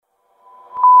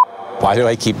Why do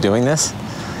I keep doing this?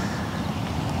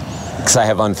 Because I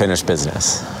have unfinished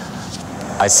business.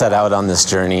 I set out on this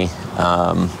journey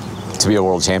to be a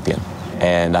world champion,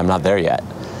 and I'm not there yet.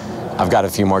 I've got a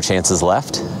few more chances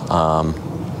left.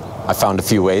 I found a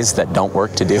few ways that don't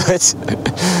work to do it,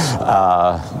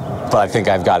 but I think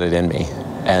I've got it in me,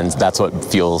 and that's what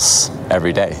fuels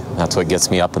every day. That's what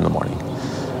gets me up in the morning.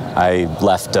 I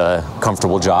left a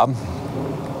comfortable job,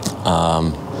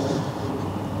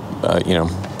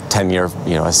 10-year,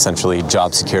 essentially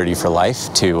job security for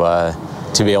life to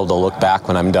be able to look back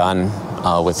when I'm done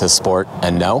with this sport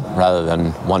and know, rather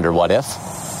than wonder what if.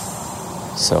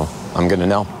 So I'm going to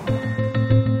know.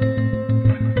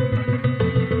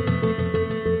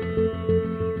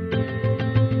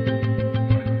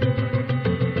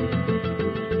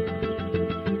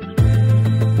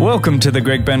 Welcome to the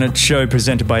Greg Bennett Show,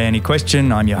 presented by Any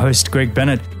Question. I'm your host, Greg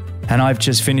Bennett, and I've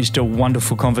just finished a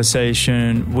wonderful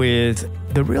conversation with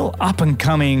the real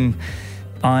up-and-coming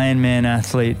Ironman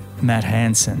athlete, Matt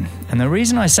Hanson. And the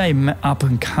reason I say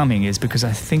up-and-coming is because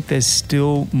I think there's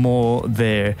still more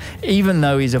there. Even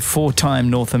though he's a 4-time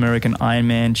North American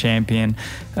Ironman champion,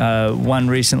 won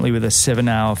recently with a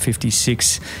 7-hour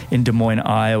 56 in Des Moines,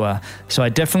 Iowa. So I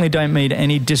definitely don't mean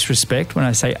any disrespect when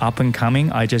I say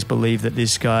up-and-coming. I just believe that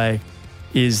this guy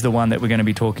is the one that we're going to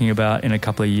be talking about in a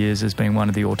couple of years as being one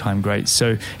of the all-time greats.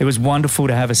 So it was wonderful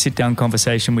to have a sit-down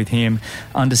conversation with him,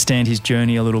 understand his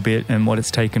journey a little bit and what it's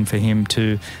taken for him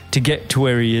to get to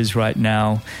where he is right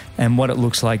now and what it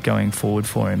looks like going forward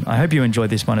for him. I hope you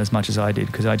enjoyed this one as much as I did,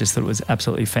 because I just thought it was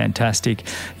absolutely fantastic.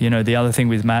 The other thing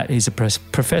with Matt, he's a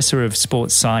professor of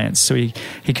sports science. So he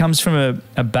comes from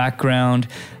a background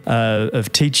of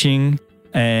teaching,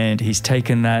 and he's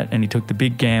taken that and he took the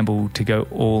big gamble to go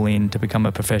all in to become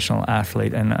a professional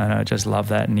athlete. And I just love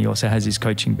that. And he also has his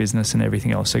coaching business and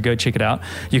everything else. So go check it out.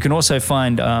 You can also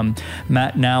find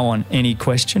Matt now on Any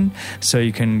Question. So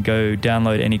you can go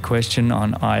download Any Question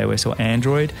on iOS or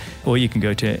Android, or you can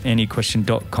go to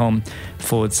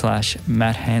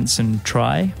anyquestion.com/Matt Hanson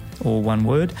try, all one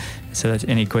word. So that's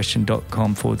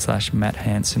anyquestion.com/Matt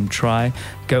Hanson try.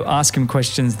 Go ask him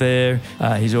questions there.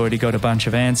 He's already got a bunch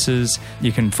of answers.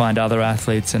 You can find other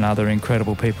athletes and other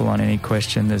incredible people on Any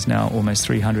Question. There's now almost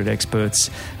 300 experts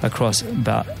across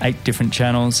about 8 different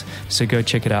channels. So go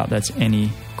check it out. That's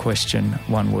Any Question,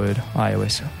 one word,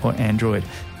 iOS or Android.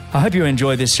 I hope you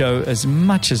enjoy this show as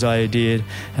much as I did.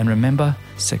 And remember,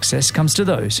 success comes to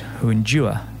those who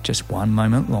endure just one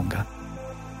moment longer.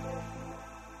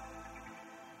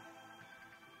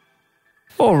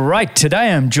 All right,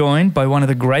 today I'm joined by one of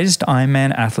the greatest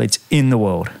Ironman athletes in the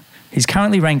world. He's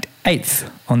currently ranked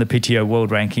 8th on the PTO World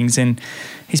Rankings, and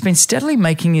he's been steadily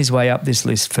making his way up this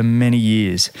list for many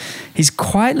years. He's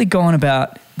quietly gone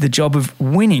about the job of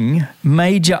winning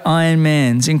major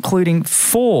Ironmans, including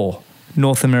 4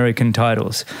 North American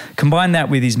titles. Combine that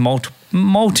with his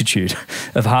multitude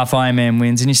of half Ironman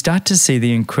wins, and you start to see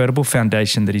the incredible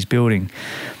foundation that he's building.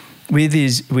 With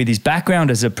his background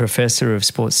as a professor of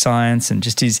sports science and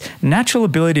just his natural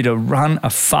ability to run a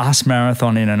fast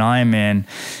marathon in an Ironman,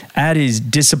 add his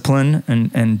discipline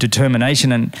and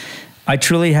determination, and I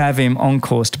truly have him on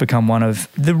course to become one of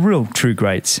the real true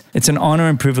greats. It's an honor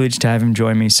and privilege to have him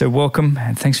join me. So welcome,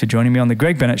 and thanks for joining me on the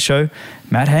Greg Bennett Show.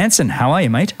 Matt Hanson, how are you,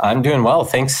 mate? I'm doing well.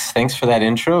 Thanks for that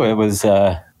intro. It was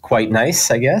quite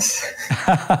nice, I guess.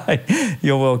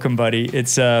 You're welcome, buddy.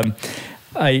 It's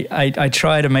I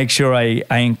try to make sure I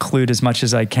include as much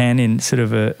as I can in sort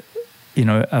of a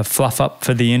fluff up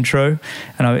for the intro,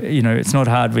 and it's not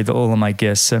hard with all of my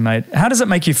guests. So, mate, how does it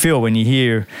make you feel when you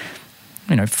hear,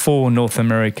 4 North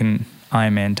American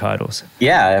Ironman titles?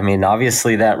 Yeah, I mean,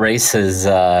 obviously that race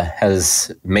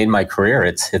has made my career.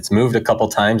 It's moved a couple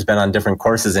times, been on different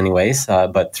courses, anyways,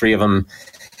 but 3 of them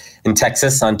in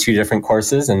Texas on 2 different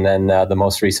courses, and then the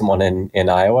most recent one in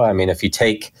Iowa. I mean, if you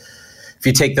take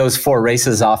those 4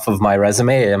 races off of my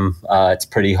resume, it's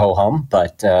pretty ho-hum.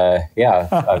 But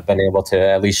I've been able to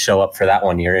at least show up for that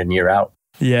one year in, year out.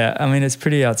 Yeah, I mean, it's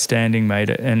pretty outstanding, mate.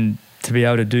 And to be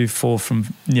able to do 4 from,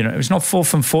 it's not 4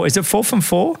 from 4. Is it 4 from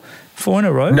 4? 4 in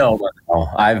a row? No.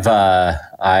 I've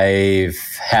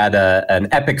had an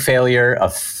epic failure, a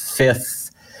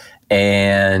 5th,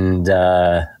 and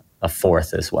a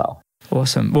 4th as well.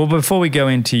 Awesome. Well, before we go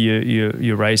into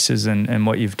your races and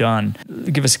what you've done,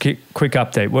 give us a quick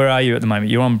update. Where are you at the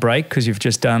moment? You're on break because you've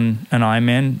just done an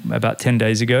Ironman about 10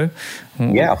 days ago.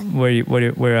 Yeah.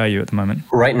 Where are you at the moment?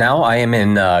 Right now, I am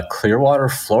in Clearwater,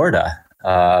 Florida.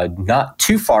 Not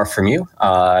too far from you.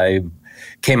 I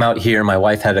came out here. My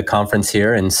wife had a conference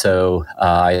here, and so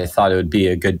I thought it would be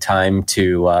a good time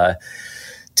to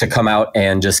to come out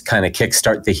and just kind of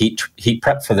kickstart the heat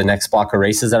prep for the next block of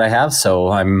races that I have. So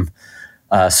I'm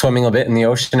swimming a bit in the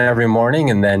ocean every morning,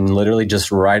 and then literally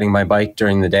just riding my bike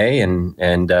during the day and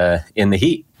in the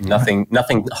heat.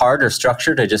 Nothing hard or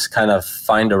structured. I just kind of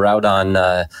find a route on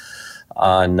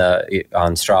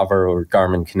Strava or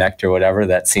Garmin Connect or whatever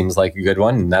that seems like a good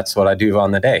one, and that's what I do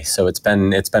on the day. So it's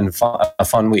been a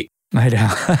fun week. Mate,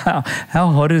 how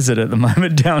hot is it at the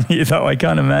moment down here, though? I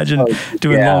can't imagine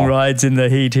doing long rides in the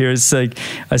heat here. It's like,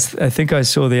 I think I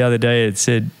saw the other day, it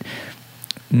said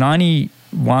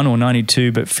 91 or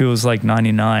 92, but feels like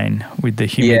 99 with the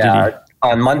humidity. Yeah.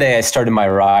 On Monday, I started my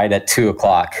ride at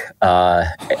 2:00.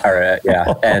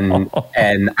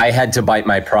 And I had to bite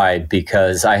my pride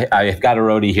because I've got a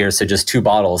roadie here, so just 2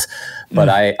 bottles. But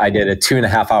I did a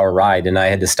 2.5-hour ride, and I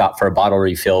had to stop for a bottle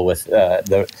refill. With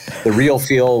the real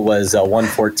fuel was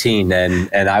 114, and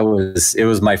it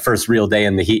was my first real day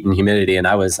in the heat and humidity, and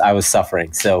I was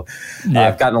suffering. So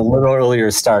I've gotten a little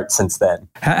earlier start since then.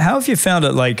 How have you found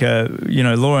it? Like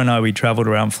Laura and I, we traveled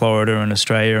around Florida and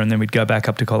Australia, and then we'd go back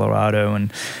up to Colorado, and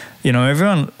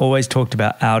everyone always talked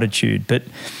about altitude, but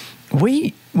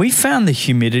we found the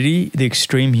humidity, the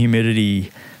extreme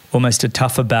humidity, almost a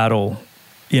tougher battle.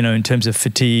 In terms of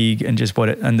fatigue and just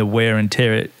and the wear and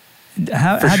tear.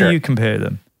 How do you compare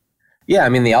them? Yeah, I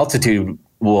mean, the altitude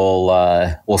will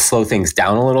slow things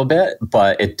down a little bit,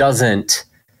 but it doesn't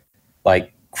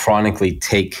like chronically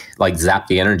zap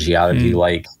the energy out of you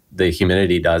like the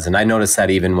humidity does. And I notice that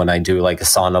even when I do like a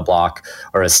sauna block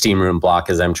or a steam room block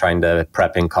as I'm trying to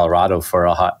prep in Colorado for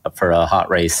a hot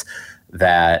race,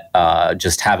 that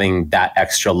just having that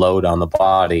extra load on the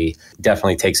body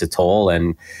definitely takes a toll.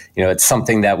 And, it's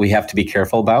something that we have to be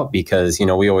careful about because,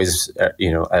 we always,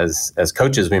 as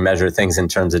coaches, we measure things in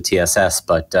terms of TSS,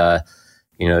 but,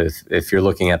 if you're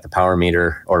looking at the power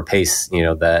meter or pace,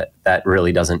 that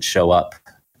really doesn't show up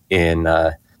in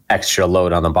extra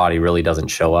load on the body really doesn't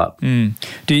show up. Do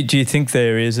you think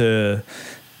there is a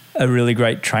really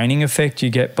great training effect you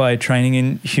get by training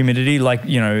in humidity? Like,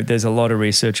 there's a lot of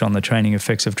research on the training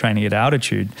effects of training at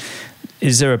altitude.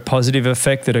 Is there a positive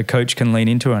effect that a coach can lean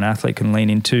into or an athlete can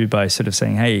lean into by sort of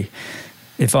saying, hey,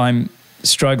 if I'm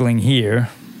struggling here,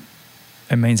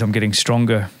 it means I'm getting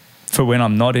stronger for when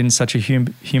I'm not in such a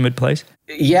humid place?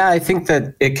 Yeah, I think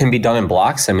that it can be done in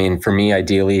blocks. I mean, for me,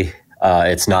 ideally,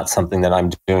 it's not something that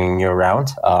I'm doing year round.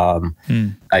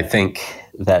 I think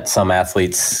that some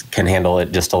athletes can handle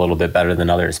it just a little bit better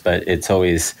than others, but it's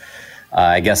always,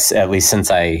 I guess, at least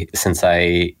since I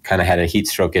kind of had a heat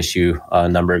stroke issue a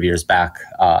number of years back,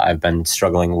 I've been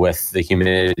struggling with the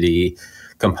humidity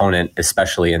component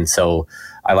especially. And so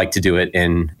I like to do it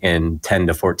in 10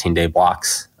 to 14 day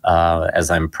blocks as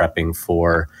I'm prepping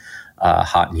for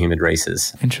hot and humid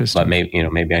races. Interesting. But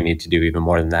maybe I need to do even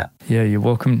more than that. Yeah, you're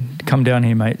welcome. Come down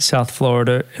here, mate. South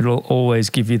Florida, it'll always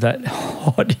give you that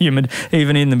hot, humid.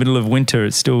 Even in the middle of winter,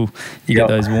 it's still, you get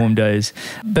those warm days.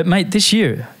 But mate, this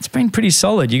year, it's been pretty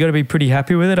solid. You got to be pretty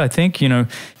happy with it, I think.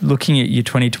 Looking at your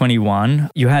 2021,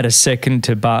 you had a second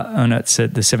to Barnett's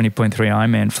at the 70.3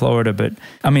 Ironman Florida, but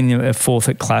a fourth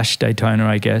at Clash Daytona,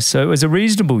 I guess. So it was a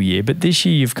reasonable year, but this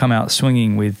year you've come out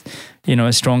swinging with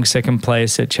a strong second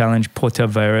place at Challenge Puerto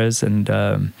Veras and,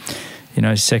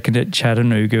 second at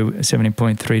Chattanooga,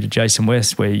 70.3 to Jason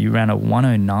West, where you ran a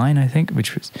 109, I think,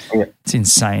 which was it's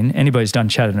insane. Anybody who's done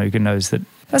Chattanooga knows that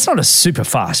that's not a super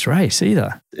fast race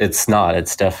either. It's not.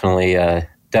 It's definitely a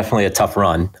tough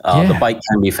run. The bike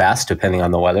can be fast depending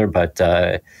on the weather, but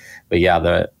yeah,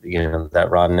 that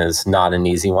run is not an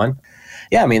easy one.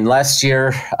 Yeah, last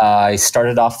year I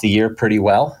started off the year pretty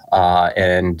well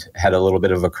and had a little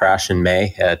bit of a crash in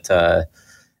May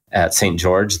at St.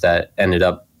 George that ended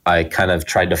up, I kind of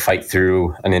tried to fight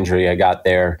through an injury I got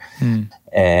there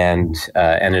and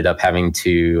ended up having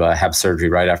to have surgery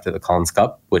right after the Collins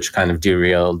Cup, which kind of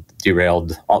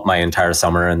derailed all my entire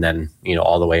summer and then,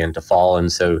 all the way into fall.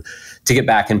 And so to get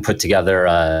back and put together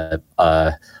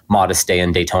a modest day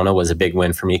in Daytona was a big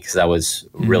win for me because that was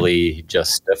really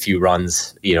just a few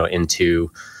runs,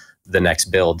 into the next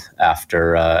build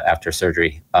after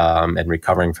surgery and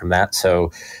recovering from that.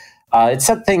 So it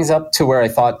set things up to where I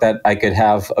thought that I could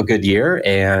have a good year,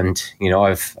 and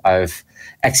I've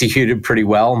executed pretty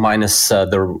well, minus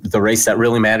the race that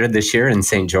really mattered this year in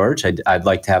St. George. I'd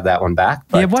like to have that one back.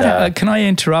 But, can I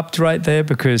interrupt right there?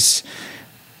 Because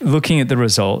looking at the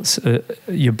results,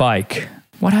 your bike,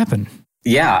 what happened?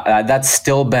 Yeah, that's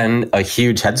still been a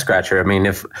huge head scratcher.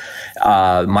 If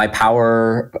my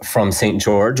power from St.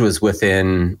 George was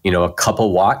within, a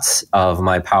couple watts of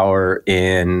my power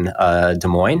in Des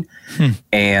Moines,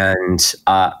 and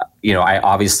I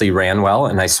obviously ran well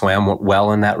and I swam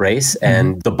well in that race,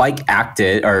 and the bike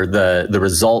acted, or the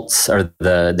results or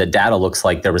the data looks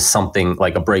like there was something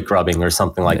like a brake rubbing or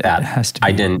something like that. It has to be.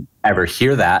 I didn't ever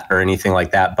hear that or anything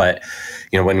like that. But,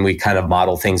 when we kind of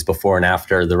model things before and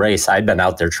after the race, I'd been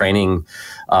out there training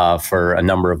for a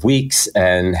number of weeks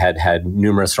and had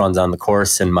numerous runs on the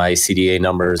course, and my CDA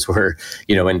numbers were,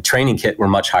 in training kit were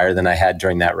much higher than I had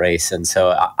during that race. And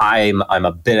so I'm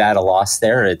a bit at a loss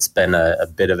there. It's been a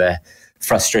bit of a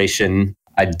frustration.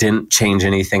 I didn't change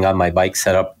anything on my bike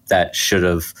setup that should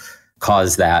have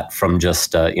caused that from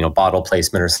just, bottle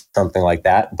placement or something like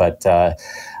that. But,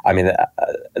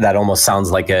 that almost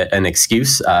sounds like an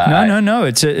excuse. No.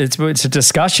 It's a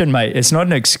discussion, mate. It's not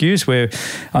an excuse. Where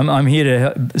I'm here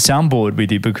to soundboard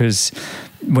with you, because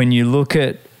when you look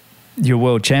at your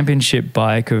world championship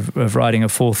bike of riding a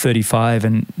 4:35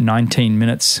 and 19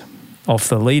 minutes off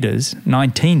the leaders,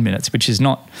 19 minutes, which is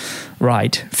not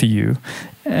right for you.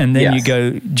 And then you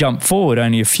go jump forward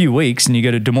only a few weeks and you go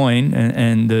to Des Moines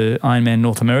and the Ironman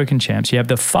North American champs. You have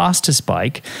the fastest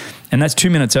bike, and that's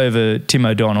 2 minutes over Tim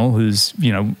O'Donnell, who's,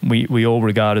 we all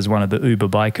regard as one of the uber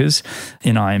bikers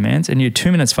in Ironmans, and you're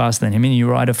 2 minutes faster than him and you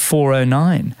ride a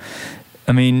 4:09.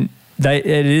 I mean, it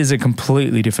is a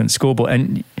completely different scoreboard.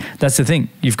 And that's the thing.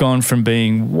 You've gone from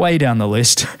being way down the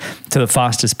list to the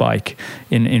fastest bike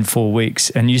in 4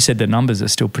 weeks. And you said the numbers are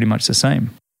still pretty much the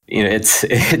same.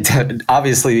 It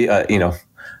obviously,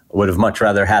 would have much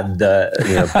rather had the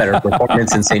better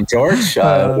performance in St. George.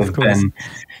 Would have been,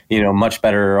 much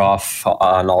better off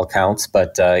on all counts.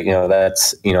 But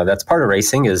that's part of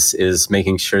racing is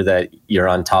making sure that you're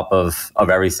on top of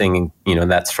everything. And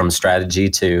that's from strategy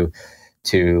to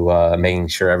making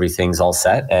sure everything's all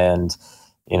set. And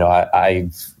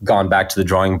I've gone back to the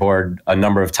drawing board a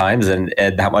number of times, and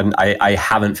that one I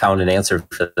haven't found an answer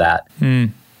for that.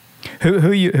 Who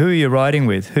are you riding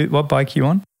with? What bike are you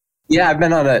on? Yeah, I've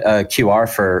been on a QR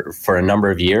for a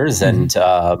number of years, and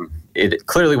it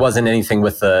clearly wasn't anything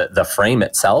with the frame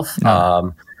itself.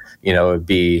 No. It would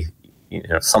be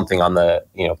something on the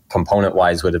component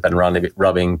wise would have been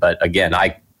rubbing, but again,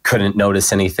 I couldn't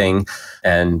notice anything,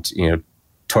 and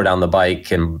tore down the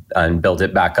bike and built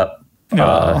it back up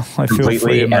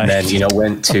completely, and then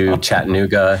went to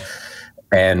Chattanooga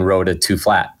and rode a 2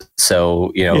 flat.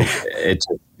 So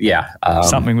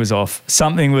something was off.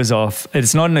 Something was off.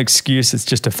 It's not an excuse. It's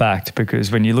just a fact,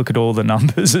 because when you look at all the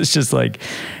numbers, it's just like,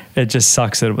 it just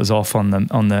sucks that it was off on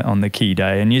the key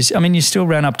day. And you still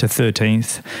ran up to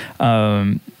 13th.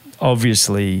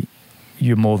 Obviously,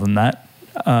 you're more than that.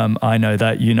 I know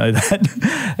that, you know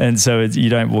that. And so you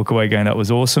don't walk away going, that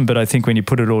was awesome. But I think when you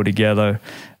put it all together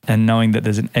and knowing that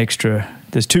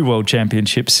there's 2 world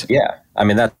championships. Yeah.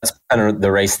 That's kind of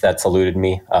the race that's eluded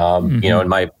me. In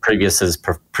my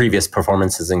previous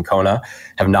performances in Kona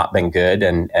have not been good.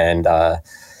 And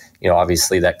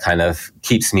obviously that kind of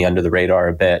keeps me under the radar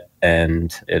a bit.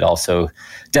 And it also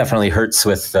definitely hurts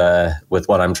with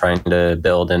what I'm trying to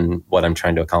build and what I'm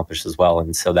trying to accomplish as well.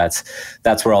 And so that's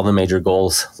where all the major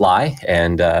goals lie.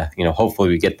 And, hopefully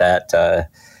we get that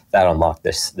unlocked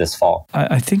this fall.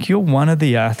 I think you're one of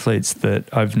the athletes that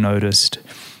I've noticed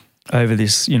over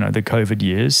this, the COVID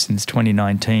years since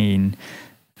 2019,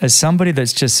 as somebody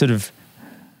that's just sort of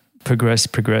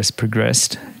progressed,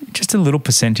 just a little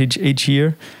percentage each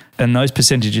year. And those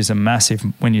percentages are massive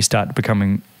when you start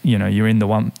becoming, you're in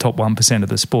the top 1% of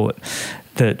the sport,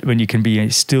 that when you can be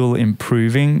still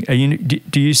improving.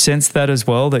 Do you sense that as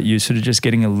well, that you're sort of just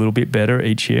getting a little bit better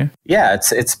each year? Yeah,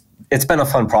 it's been a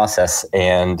fun process.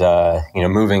 And,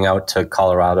 moving out to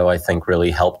Colorado, I think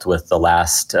really helped with the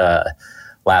last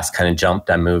kind of jump.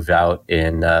 I moved out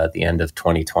in the end of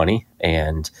 2020,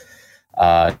 and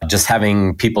just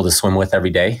having people to swim with every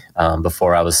day.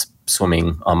 Before I was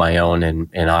swimming on my own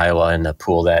in Iowa in a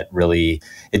pool that really,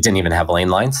 it didn't even have lane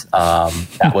lines.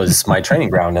 That was my training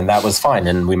ground, and that was fine,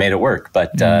 and we made it work.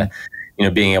 But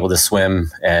being able to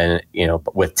swim and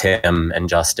with Tim and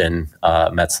Justin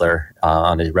Metzler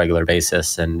on a regular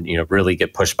basis, and really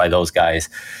get pushed by those guys,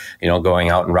 going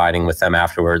out and riding with them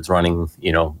afterwards, running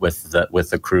with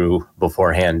the crew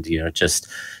beforehand.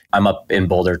 I'm up in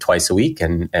Boulder twice a week,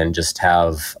 and just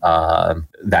have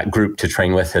that group to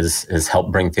train with has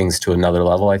helped bring things to another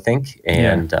level, I think.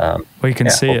 And you can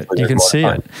see it. You can see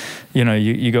it.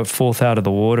 You got 4th out of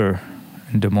the water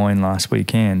in Des Moines last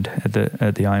weekend at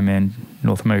the Ironman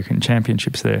North American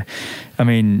Championships there.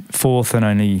 4th and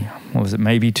only, what was it,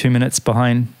 maybe 2 minutes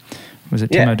behind? Was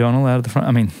it Tim O'Donnell out of the front?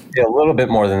 A little bit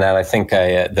more than that. I think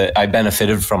I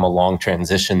benefited from a long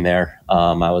transition there.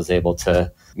 I was able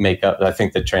to make up. I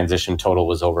think the transition total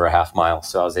was over a half mile,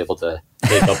 so I was able to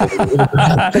take up a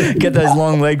little bit. Get those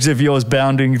long legs of yours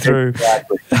bounding through.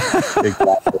 Exactly.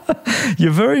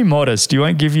 You're very modest. You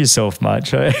won't give yourself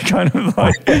much. I kind of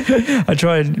like, I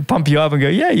try and pump you up and go,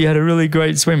 yeah, you had a really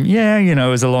great swim. Yeah, it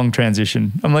was a long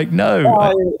transition. I'm like, no.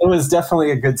 It was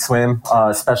definitely a good swim,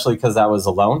 especially because I was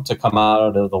alone. To come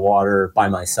out of the water by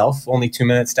myself, only 2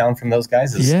 minutes down from those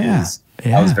guys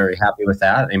I was very happy with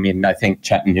that. I mean, I think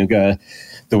Chattanooga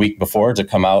the week before, to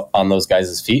come out on those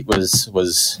guys' feet was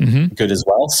good as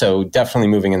well. So definitely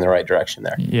moving in the right direction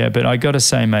there. Yeah, but I got to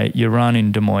say, mate, your run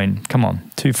in Des Moines, come on,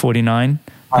 2:49.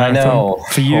 I know.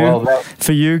 For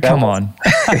you, come on.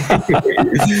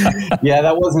 Yeah,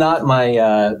 that was not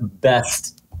my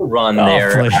best run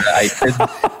there. I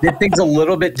did things a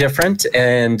little bit different,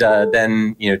 and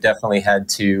then definitely had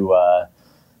to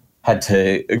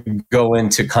go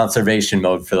into conservation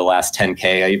mode for the last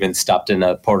 10K. I even stopped in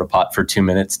a porta pot for 2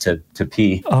 minutes to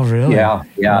pee. Oh, really? Yeah.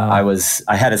 Wow.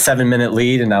 I had a 7-minute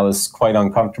lead and I was quite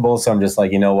uncomfortable. So I'm just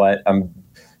like, you know what? I'm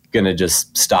going to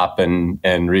just stop and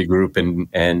regroup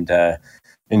and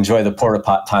enjoy the porta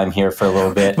pot time here for a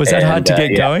little bit. Was that hard to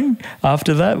get going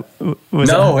after that? It was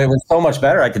so much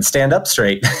better. I could stand up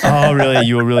straight. Oh, really?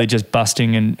 You were really just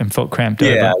busting and felt cramped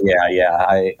over?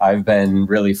 Yeah. I've been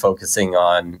really focusing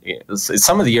on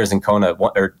some of the years in Kona,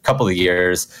 or a couple of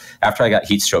years after I got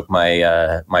heat stroke,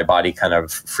 my body kind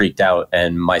of freaked out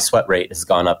and my sweat rate has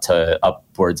gone up to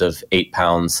upwards of 8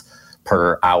 pounds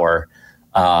per hour.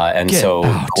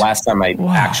 Last time I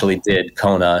actually did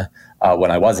Kona,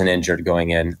 when I wasn't injured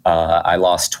going in, I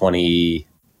lost 20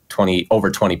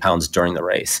 pounds during the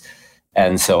race.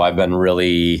 And so I've been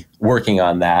really working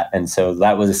on that. And so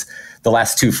that was the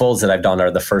last 2 fulls that I've done are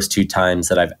the first 2 times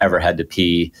that I've ever had to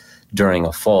pee during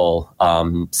a full,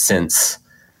 since,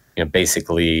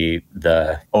 basically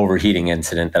the overheating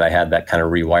incident that I had that kind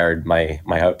of rewired my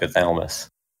hypothalamus.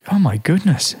 Oh my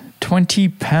goodness. 20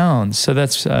 pounds. So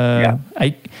that's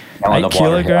 8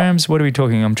 kilograms. What are we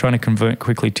talking? I'm trying to convert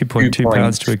quickly 2.2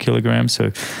 pounds to a kilogram.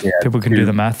 So people can do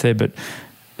the math there, but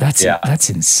that's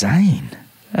insane.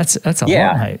 That's a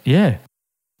lot, mate. Yeah.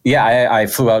 Yeah. I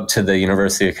flew out to the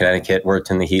University of Connecticut, worked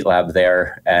in the heat lab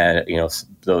there, and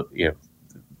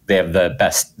they have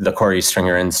the Corey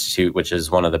Stringer Institute, which is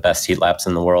one of the best heat labs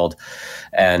in the world.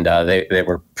 And they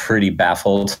were pretty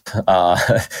baffled. I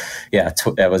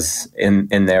was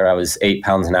in there. I was 8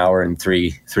 pounds an hour and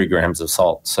 3 grams of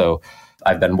salt. So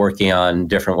I've been working on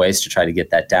different ways to try to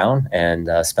get that down, and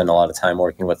spend a lot of time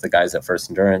working with the guys at First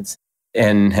Endurance.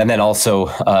 And then also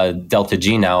Delta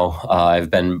G now, I've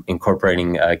been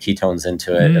incorporating ketones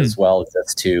into it as well,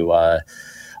 just to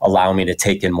allow me to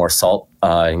take in more salt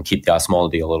and keep the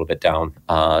osmolality a little bit down.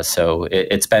 So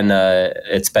it's been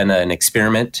an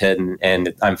experiment,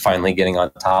 and I'm finally getting on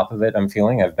top of it. I'm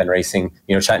feeling I've been racing.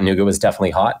 Chattanooga was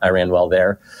definitely hot. I ran well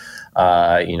there.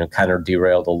 Kind of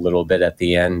derailed a little bit at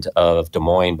the end of Des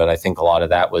Moines, but I think a lot of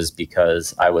that was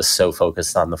because I was so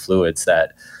focused on the fluids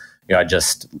that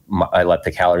I let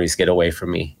the calories get away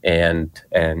from me, and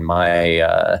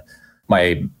my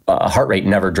heart rate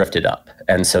never drifted up.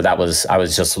 And so I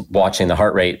was just watching the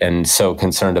heart rate and so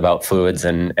concerned about fluids.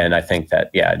 And I think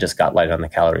that, I just got light on the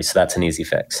calories. So that's an easy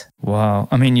fix. Wow.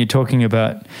 I mean, you're talking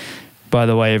about, by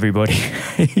the way, everybody,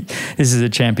 this is a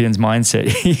champion's mindset.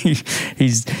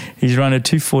 He's run a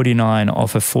 2:49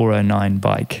 off a 4:09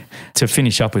 bike to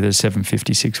finish up with a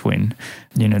 7:56 win.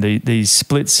 These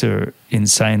splits are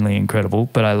insanely incredible,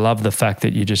 but I love the fact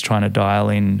that you're just trying to dial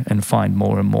in and find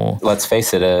more and more. Let's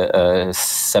face it, a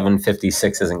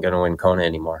 7:56 isn't going to win Kona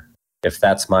anymore. If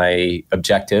that's my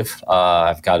objective,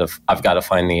 I've got to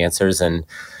find the answers, and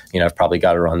I've probably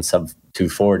got to run sub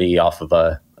 240 off of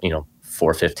a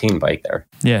 4:15 bike there.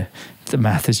 Yeah, the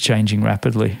math is changing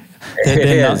rapidly.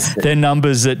 They're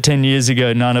numbers that 10 years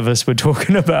ago none of us were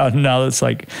talking about. Now it's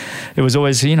like, it was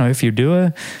always, if you do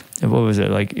a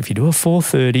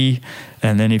 4:30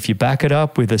 and then if you back it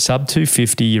up with a sub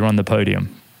 250, you're on the podium.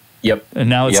 Yep. And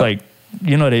now it's like,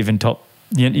 you're not even top.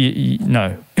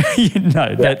 No,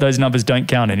 those numbers don't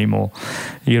count anymore.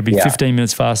 You got to be 15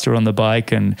 minutes faster on the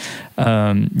bike, and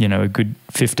a good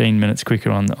 15 minutes quicker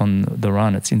on the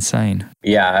run. It's insane.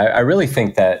 Yeah, I really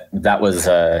think that was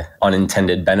a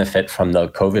unintended benefit from the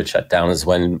COVID shutdown, is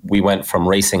when we went from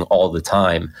racing all the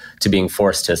time to being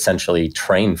forced to essentially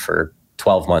train for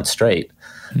 12 months straight.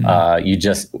 You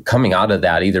just coming out of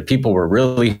that, either people were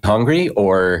really hungry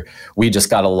or we just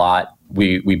got a lot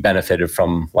we benefited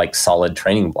from like solid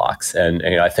training blocks. And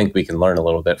I think we can learn a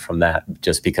little bit from that,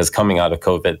 just because coming out of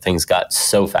COVID, things got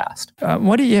so fast.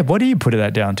 What do you put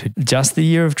that down to? Just the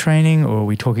year of training, or are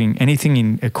we talking anything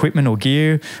in equipment or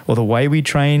gear, or the way we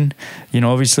train?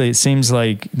 Obviously it seems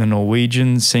like the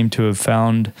Norwegians seem to have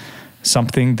found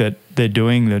something that they're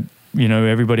doing that,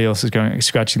 everybody else is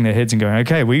scratching their heads and going,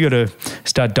 okay, we got to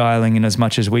start dialing in as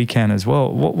much as we can as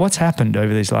well. What's happened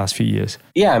over these last few years?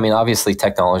 Yeah, obviously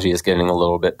technology is getting a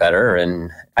little bit better.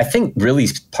 And I think really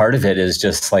part of it is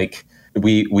just like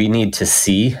we need to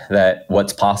see that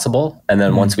what's possible. And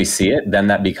then once we see it, then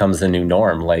that becomes the new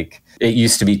norm. Like it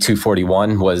used to be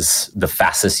 241 was the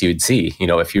fastest you'd see.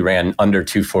 If you ran under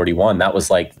 241, that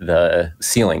was like the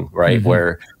ceiling, right?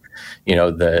 Where,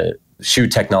 the shoe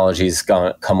technology's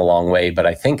come a long way, but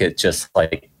I think it's just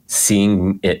like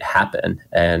seeing it happen,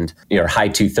 and your high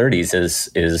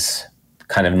 230s is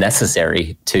kind of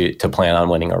necessary to plan on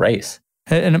winning a race.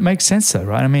 And it makes sense though,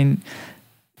 right?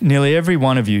 Nearly every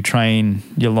one of you train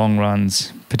your long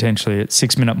runs potentially at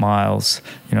 6-minute miles,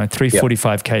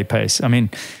 3:45K pace.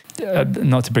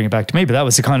 Not to bring it back to me, but that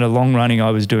was the kind of long running I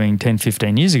was doing 10,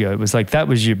 15 years ago. It was like, that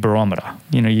was your barometer.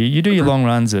 You do your long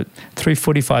runs at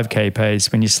 3:45K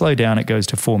pace. When you slow down, it goes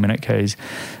to 4-minute Ks,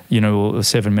 or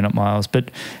 7-minute miles. But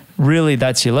really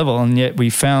that's your level. And yet we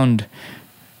found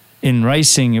in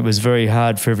racing, it was very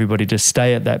hard for everybody to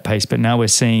stay at that pace. But now we're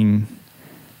seeing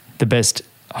the best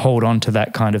hold on to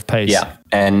that kind of pace. Yeah.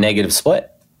 And negative split,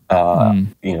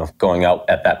 going out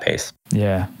at that pace.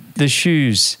 Yeah. The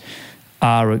shoes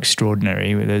are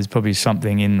extraordinary. There's probably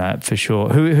something in that for sure.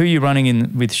 Who are you running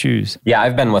in with shoes? Yeah,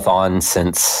 I've been with On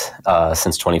since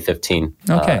 2015.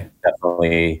 Okay.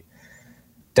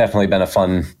 Definitely been a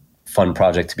fun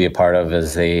project to be a part of,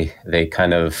 as they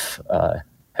kind of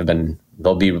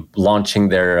they'll be launching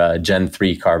their Gen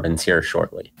 3 carbons here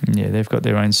shortly. Yeah, they've got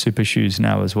their own super shoes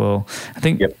now as well. I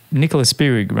think Nicola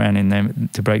Spierig ran in them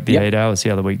to break the 8 hours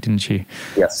the other week, didn't she?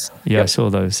 Yes. Yeah, I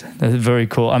saw those. They're very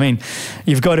cool.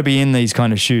 You've got to be in these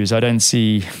kind of shoes. I don't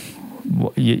see...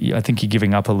 I think you're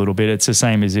giving up a little bit. It's the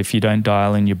same as if you don't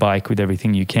dial in your bike with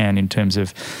everything you can in terms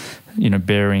of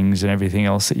bearings and everything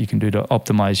else that you can do to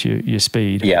optimize your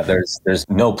speed. Yeah, there's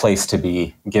no place to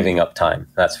be giving up time,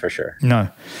 that's for sure. No.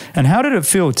 And how did it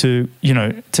feel to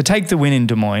take the win in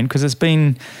Des Moines? Because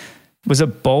was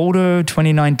it Boulder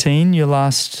 2019, your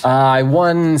last? I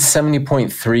won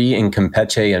 70.3 in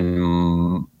Campeche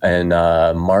in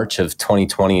March of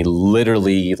 2020,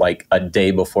 literally like a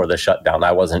day before the shutdown.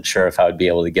 I wasn't sure if I would be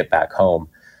able to get back home.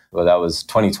 Well,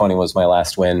 2020 was my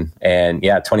last win. And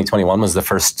 2021 was the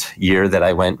first year that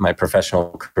I went my professional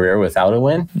career without a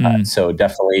win. So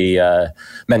definitely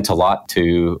meant a lot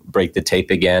to break the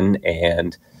tape again.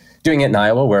 And doing it in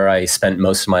Iowa, where I spent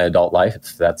most of my adult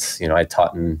life. That's, I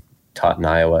taught in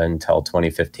Iowa until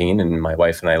 2015, and my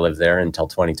wife and I lived there until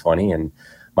 2020. And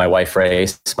my wife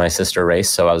raced, my sister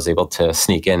raced, so I was able to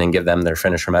sneak in and give them their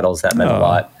finisher medals. That meant a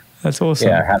lot. That's awesome.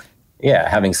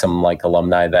 Having some like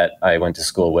alumni that I went to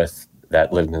school with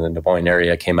that lived in the Des Moines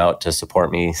area came out to support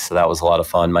me. So that was a lot of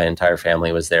fun. My entire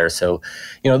family was there. So,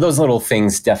 those little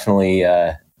things definitely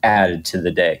added to the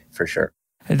day for sure.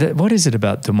 What is it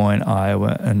about Des Moines,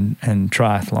 Iowa and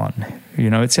triathlon?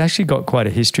 It's actually got quite a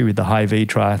history with the High V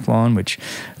triathlon, which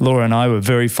Laura and I were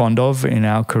very fond of in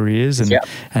our careers.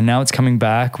 And now it's coming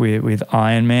back with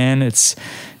Ironman.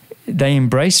 They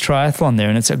embrace triathlon there,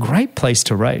 and it's a great place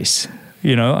to race.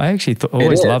 I actually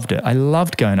always loved it. I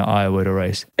loved going to Iowa to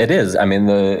race. It is.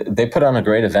 They put on a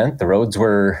great event. The roads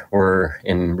were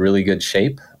in really good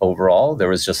shape overall. There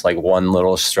was just like one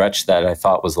little stretch that I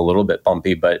thought was a little bit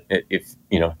bumpy, but if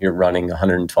you're running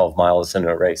 112 miles in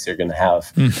a race, you're going to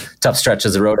have tough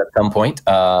stretches of road at some point.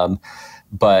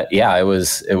 But yeah, it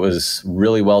was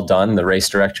really well done. The race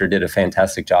director did a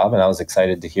fantastic job, and I was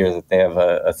excited to hear that they have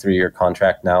a 3-year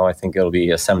contract now. I think it'll be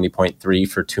a 70.3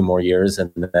 for 2 more years,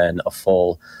 and then a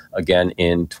full again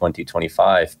in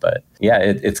 2025. But yeah,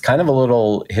 it's kind of a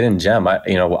little hidden gem.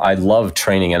 I love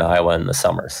training in Iowa in the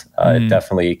summers. It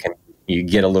definitely can. You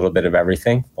get a little bit of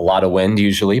everything, a lot of wind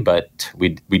usually, but we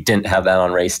didn't have that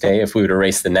on race day. If we would have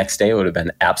raced the next day, it would have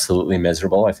been absolutely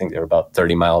miserable. I think there were about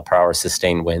 30 mile per hour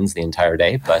sustained winds the entire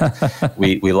day, but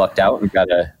we lucked out and got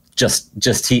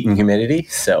just heat and humidity.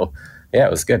 So yeah,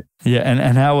 it was good. Yeah.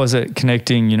 And how was it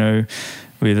connecting,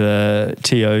 with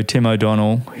Tim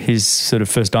O'Donnell, his sort of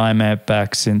first Ironman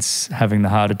back since having the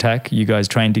heart attack? You guys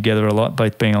trained together a lot,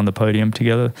 both being on the podium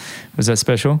together. Was that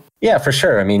special? Yeah, for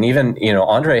sure. Even,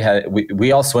 Andre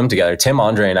we all swim together. Tim,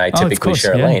 Andre, and I typically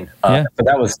share a lane. But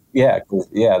that was,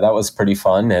 that was pretty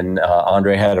fun. And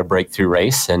Andre had a breakthrough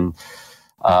race, and,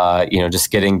 just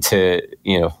getting to,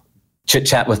 chit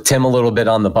chat with Tim a little bit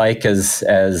on the bike as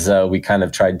we kind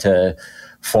of tried to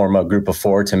form a group of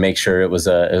 4 to make sure it was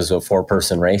a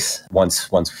 4-person race. Once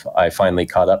I finally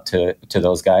caught up to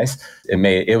those guys,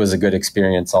 it was a good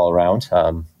experience all around.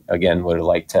 Again, would have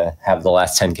liked to have the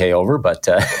last 10K over, but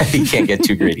you can't get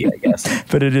too greedy, I guess.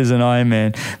 But it is an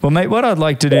Ironman. Well, mate, what I'd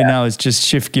like to do now is just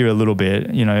shift gear a little bit,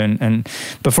 and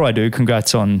before I do,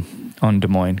 congrats on Des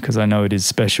Moines, because I know it is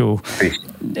special.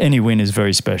 Any win is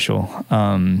very special.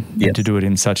 And to do it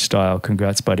in such style,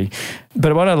 congrats, buddy.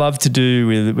 But what I love to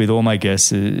do with all my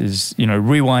guests is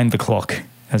rewind the clock,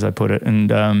 as I put it.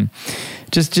 And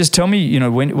just tell me,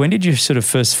 when did you sort of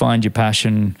first find your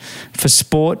passion for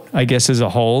sport, I guess, as a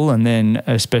whole, and then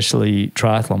especially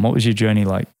triathlon? What was your journey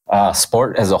like?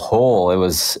 Sport as a whole, it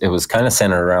was kind of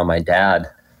centered around my dad.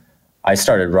 I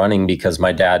started running because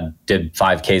my dad did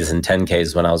 5Ks and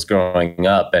 10Ks when I was growing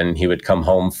up, and he would come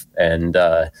home and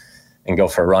go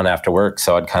for a run after work.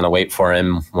 So I'd kind of wait for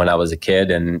him when I was a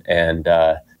kid, and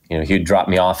he'd drop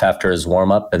me off after his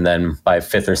warm up, and then by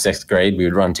 5th or 6th grade we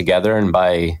would run together, and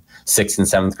by 6th and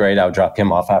 7th grade I would drop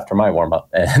him off after my warm up,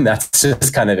 and that's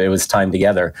just kind of, it was time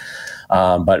together.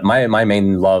 But my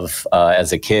main love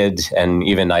as a kid, and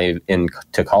even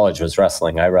into college, was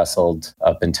wrestling. I wrestled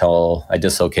up until I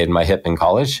dislocated my hip in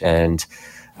college, and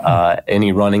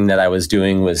any running that I was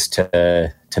doing was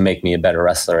to make me a better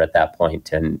wrestler at that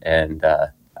point. And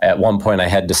at one point I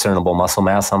had discernible muscle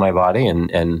mass on my body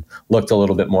and looked a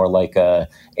little bit more like a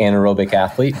anaerobic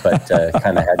athlete, but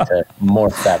kind of had to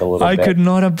morph that a little bit. I could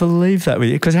not have believed that with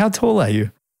you, because how tall are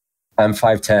you? I'm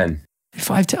 5'10".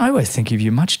 5'10". I always think of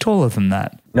you much taller than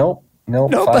that. Nope.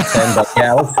 5'10", but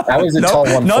yeah, I was a tall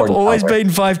 140. Nope, always been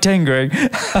 5'10", Greg.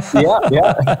 Yeah.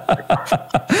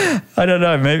 I don't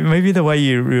know. Maybe the way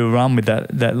you run with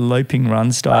that loping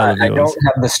run style of yours. I don't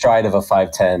have the stride of a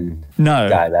 5'10"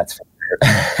 guy, that's for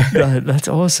sure. No, that's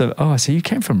awesome. Oh, so you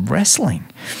came from wrestling.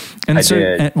 And I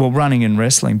did. Running and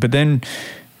wrestling. But then,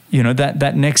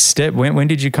 that next step, when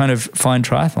did you kind of find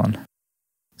triathlon?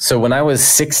 So when I was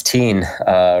 16,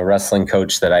 a wrestling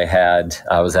coach that I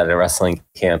was at a wrestling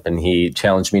camp, and he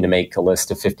challenged me to make a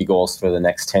list of 50 goals for the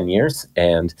next 10 years.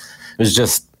 And it was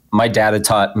just, my dad had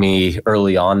taught me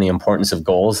early on the importance of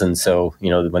goals. And so,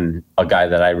 when a guy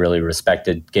that I really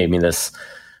respected gave me this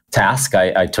task,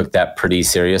 I took that pretty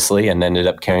seriously and ended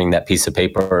up carrying that piece of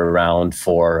paper around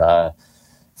for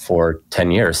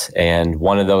 10 years. And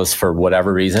one of those, for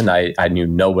whatever reason, I knew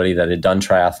nobody that had done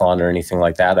triathlon or anything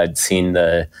like that. I'd seen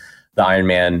the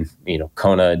Ironman,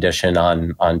 Kona edition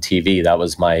on TV. That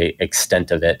was my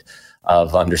extent of it,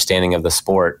 of understanding of the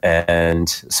sport. And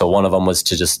so one of them was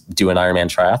to just do an Ironman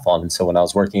triathlon. And so when I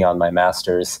was working on my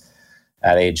master's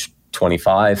at age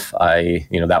 25,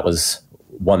 that was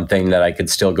one thing that I could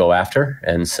still go after.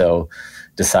 And so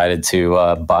decided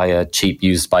to buy a cheap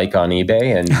used bike on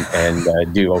eBay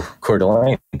and do a Coeur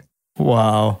d'Alene.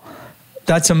 Wow.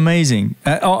 That's amazing.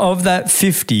 Of that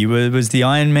 50, was the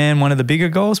Ironman one of the bigger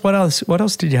goals? What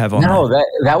else did you have on? No,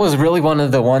 that was really one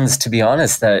of the ones, to be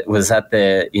honest, that was at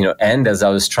the end as I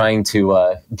was trying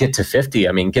to get to 50.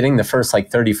 I mean, getting the first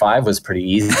 35 was pretty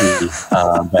easy,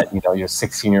 but you're a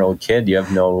 16-year-old kid. You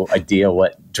have no idea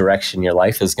what direction your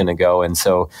life is going to go, and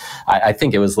so I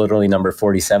think it was literally number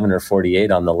 47 or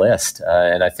 48 on the list,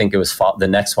 and I think it was the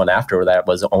next one after that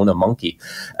was own a monkey.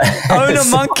 Own a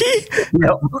monkey?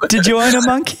 No. Did you own a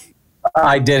monkey?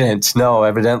 I didn't. No,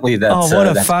 evidently that's... Oh,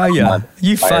 what a failure.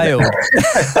 You failed.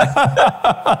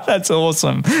 That's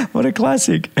awesome. What a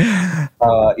classic.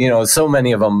 So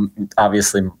many of them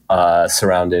obviously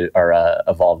surrounded or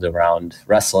evolved around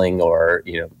wrestling or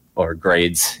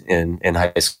grades in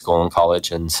high school and college.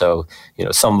 And so,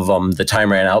 some of them, the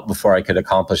time ran out before I could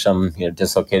accomplish them,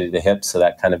 dislocated a hip. So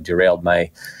that kind of derailed my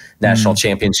national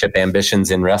championship ambitions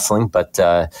in wrestling. But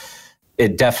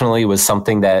it definitely was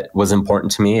something that was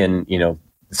important to me. And,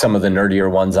 some of the nerdier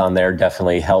ones on there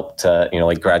definitely helped,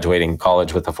 like graduating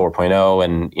college with a 4.0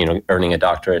 and, earning a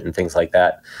doctorate and things like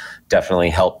that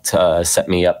definitely helped set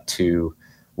me up to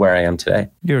where I am today.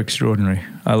 You're extraordinary.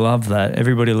 I love that.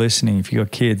 Everybody listening, if you've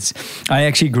got kids. I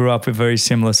actually grew up with a very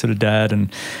similar sort of dad,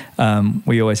 and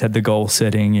we always had the goal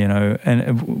setting,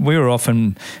 and we were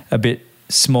often a bit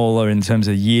smaller in terms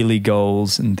of yearly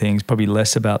goals and things, probably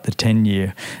less about the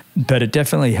 10-year. But it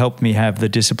definitely helped me have the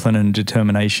discipline and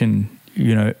determination,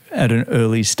 at an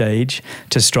early stage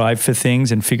to strive for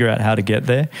things and figure out how to get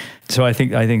there. So I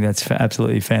think that's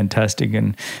absolutely fantastic.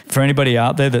 And for anybody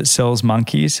out there that sells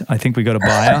monkeys, I think we got a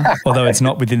buyer, although it's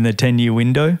not within the 10-year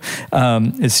window.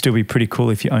 It'd still be pretty cool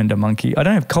if you owned a monkey. I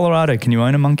don't know, Colorado, can you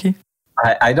own a monkey?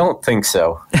 I don't think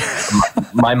so.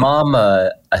 My mom,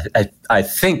 I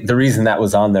think the reason that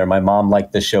was on there, my mom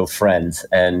liked the show Friends,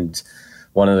 and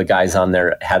one of the guys on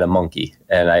there had a monkey,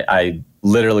 and I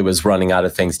literally was running out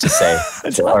of things to say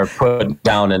or put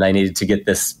down, and I needed to get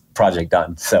this project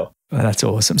done. So. Well, that's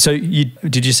awesome. So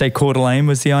did you say Coeur d'Alene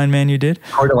was the Ironman you did?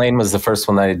 Coeur d'Alene was the first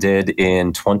one that I did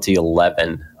in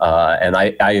 2011. And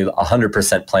I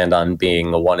 100% planned on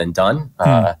being a one and done.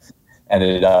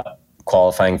 Ended up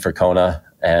qualifying for Kona.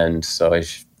 And so I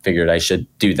figured I should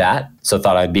do that. So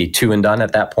thought I'd be two and done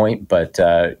at that point. But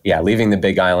leaving the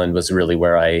Big Island was really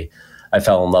where I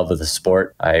fell in love with the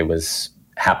sport. I was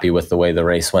happy with the way the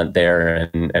race went there,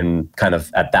 and kind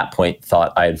of at that point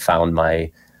thought I had found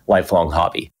my lifelong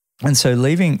hobby. And so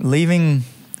leaving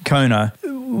Kona,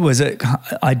 was it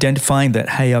identifying that,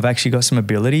 hey, I've actually got some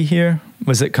ability here?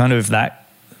 Was it kind of that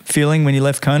feeling when you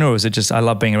left Kona, or was it just, I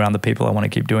love being around the people, I want to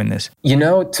keep doing this?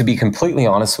 To be completely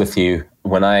honest with you,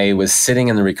 when I was sitting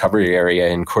in the recovery area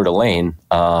in Coeur d'Alene,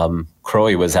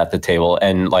 Croy was at the table,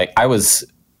 and I was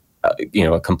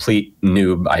a complete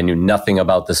noob. I knew nothing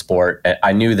about the sport.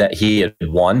 I knew that he had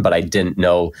won, but I didn't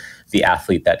know the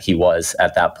athlete that he was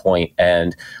at that point.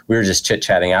 And we were just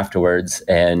chit-chatting afterwards,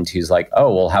 and he was like,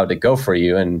 oh, well, how'd it go for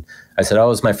you? And I said, oh, it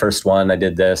was my first one. I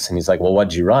did this. And he's like, well,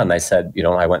 what'd you run? I said,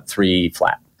 I went 3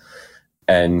 flat.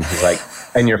 And he's like,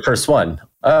 and your first one?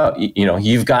 Oh,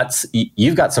 you've got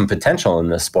some potential in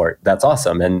this sport. That's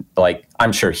awesome. And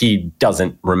I'm sure he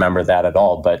doesn't remember that at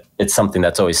all, but it's something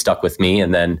that's always stuck with me.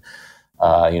 And then,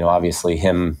 obviously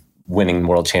him winning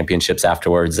world championships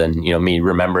afterwards, and, me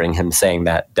remembering him saying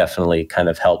that definitely kind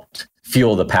of helped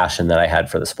fuel the passion that I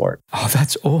had for the sport. Oh,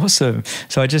 that's awesome.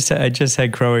 So I just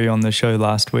had Crowe on the show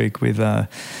last week with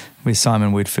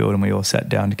Simon Whitfield, and we all sat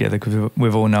down together because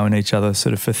we've all known each other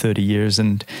sort of for 30 years.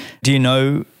 And do you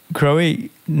know Crowe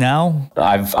now?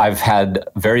 I've had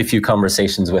very few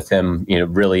conversations with him,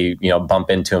 really, bump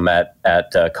into him at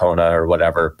Kona or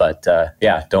whatever, but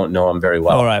don't know him very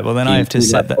well. All right, well then I have to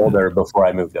set that older before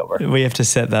I moved over. We have to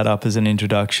set that up as an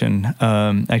introduction.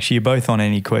 Actually, you're both on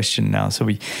Any Question now, so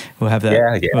we'll have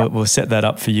that. We'll set that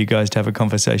up for you guys to have a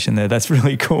conversation there. That's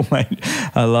really cool, mate.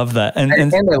 I love that, and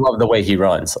I love the way he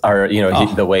runs, or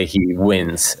the way he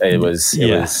wins. It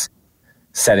was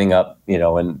setting up,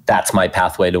 and that's my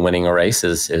pathway to winning a race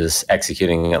is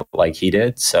executing it like he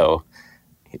did. So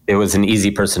it was an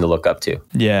easy person to look up to.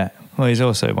 Yeah. Well, he's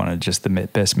also one of just the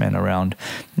best men around.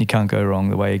 You can't go wrong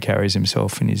the way he carries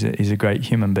himself, and he's a great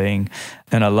human being.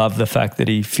 And I love the fact that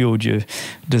he fueled your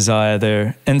desire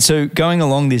there. And so going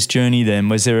along this journey then,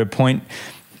 was there a point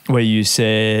where you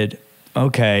said,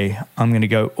 okay, I'm going to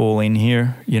go all in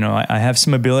here. I have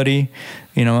some ability,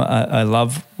 I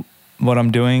love what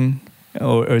I'm doing.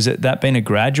 Or has that been a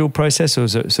gradual process, or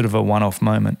is it sort of a one-off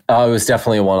moment? It was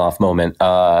definitely a one-off moment.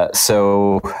 I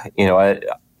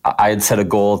had set a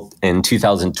goal in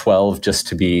 2013,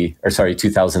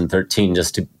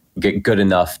 just to get good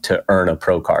enough to earn a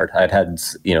pro card. I'd had,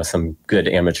 some good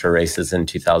amateur races in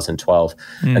 2012.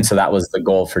 And so that was the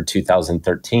goal for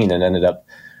 2013, and ended up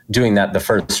doing that the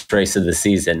first race of the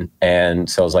season. And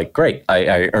so I was like, great,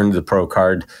 I earned the pro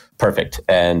card. Perfect.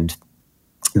 And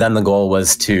then the goal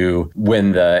was to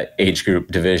win the age group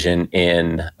division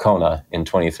in Kona in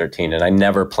 2013. And I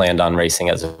never planned on racing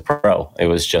as a pro. It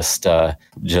was just I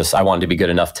wanted to be good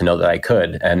enough to know that I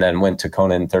could. And then went to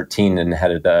Kona in 13 and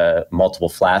headed multiple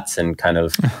flats and kind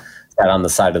of sat on the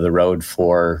side of the road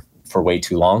for way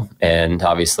too long. And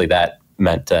obviously that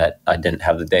meant that I didn't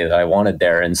have the day that I wanted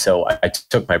there. And so I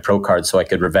took my pro card so I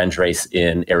could revenge race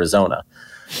in Arizona.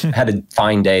 Had a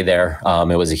fine day there.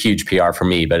 It was a huge PR for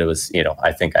me, but it was,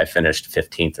 I think I finished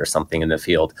 15th or something in the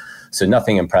field. So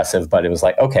nothing impressive, but it was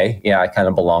like, okay, yeah, I kind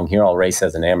of belong here. I'll race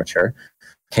as an amateur.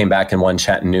 Came back and won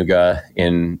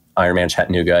Ironman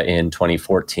Chattanooga in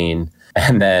 2014.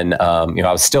 And then, I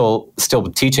was still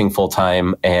teaching full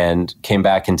time, and came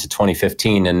back into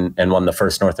 2015 and won the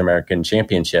first North American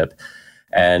Championship.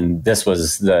 And this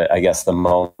was the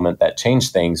moment that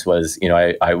changed things was,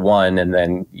 I won. And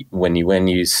then when you win,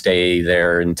 you stay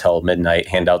there until midnight,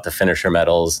 hand out the finisher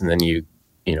medals. And then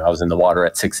I was in the water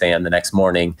at 6 a.m. the next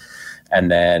morning, and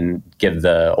then give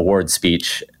the award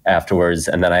speech afterwards.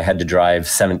 And then I had to drive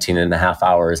 17 and a half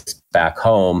hours back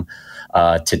home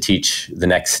to teach the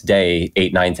next day,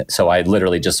 8, 9. So I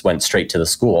literally just went straight to the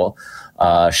school,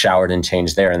 showered and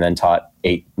changed there, and then taught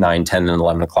 8, 9, 10, and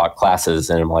 11 o'clock classes.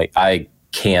 And I'm like, I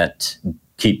can't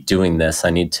keep doing this. I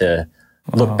need to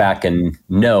look back and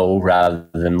know rather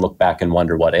than look back and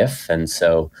wonder what if. And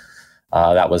so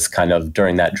that was kind of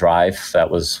during that drive.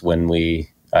 That was when we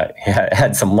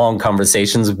had some long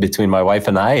conversations between my wife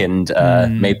and I, and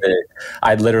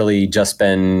I'd literally just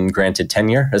been granted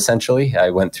tenure. Essentially,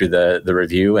 I went through the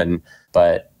review,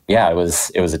 but it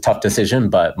was a tough decision,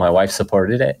 but my wife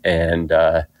supported it, and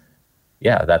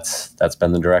yeah, that's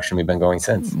been the direction we've been going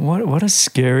since. What a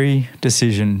scary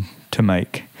decision to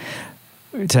make.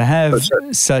 To have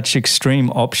such extreme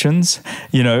options,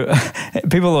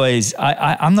 people always,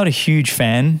 I'm not a huge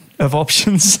fan of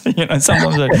options. Sometimes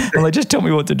I'm like, just tell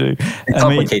me what to do.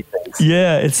 Complicate things.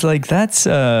 Yeah, it's like that's,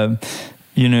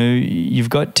 you've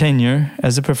got tenure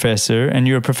as a professor and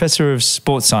you're a professor of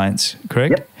sports science,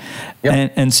 correct?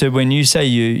 Yep. And so when you say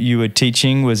you were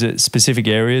teaching, was it specific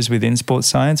areas within sports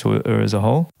science or as a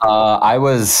whole?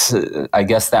 I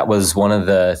guess that was one of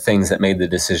the things that made the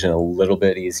decision a little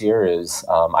bit easier is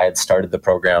I had started the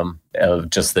program of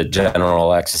just the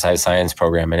general exercise science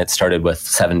program, and it started with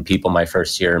 7 people my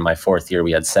first year. In my 4th year,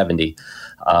 we had 70.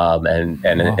 And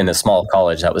in a small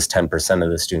college, that was 10%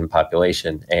 of the student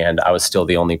population. And I was still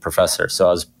the only professor. So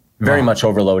I was very much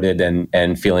overloaded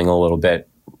and feeling a little bit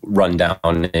run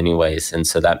down anyways. And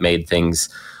so that made things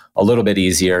a little bit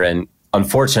easier. And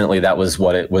unfortunately, that was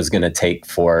what it was going to take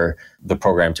for the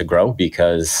program to grow,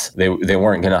 because they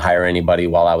weren't going to hire anybody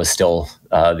while I was still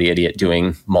the idiot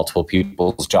doing multiple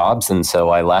people's jobs. And so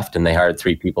I left and they hired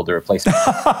 3 people to replace me.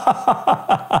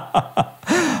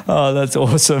 Oh, that's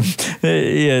awesome.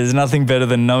 Yeah, there's nothing better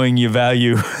than knowing your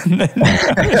value.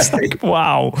 It's like,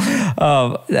 wow.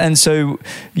 And so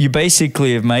you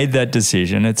basically have made that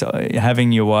decision. It's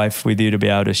having your wife with you to be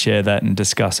able to share that and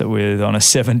discuss it with on a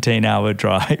 17-hour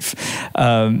drive.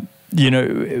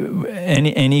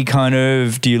 Any kind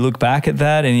of, do you look back at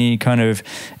that? Any kind of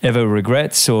ever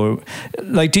regrets, or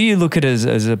like, do you look at it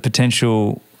as a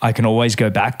potential, I can always go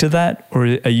back to that? Or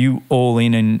are you all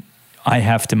in and I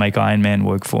have to make Ironman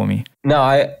work for me? No,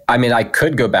 I mean, I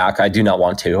could go back. I do not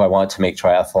want to. I want to make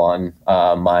triathlon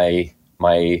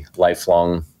my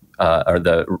lifelong,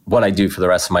 what I do for the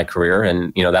rest of my career.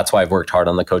 And, that's why I've worked hard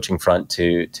on the coaching front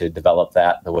to develop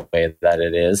that the way that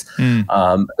it is.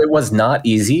 It was not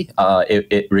easy.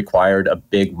 It required a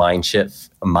big mind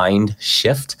shift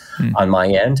on my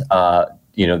end.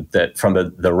 That from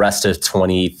the rest of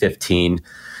 2015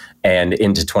 and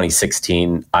into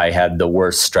 2016, I had the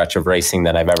worst stretch of racing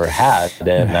that I've ever had.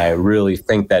 And I really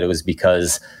think that it was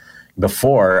because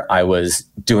before I was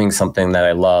doing something that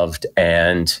I loved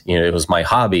and, it was my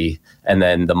hobby. And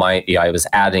then I was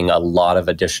adding a lot of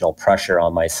additional pressure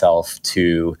on myself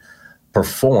to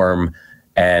perform.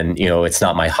 And, it's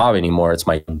not my hobby anymore. It's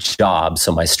my job.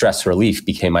 So my stress relief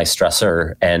became my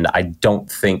stressor. And I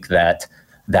don't think that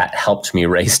helped me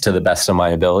race to the best of my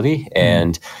ability.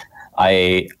 And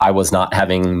I was not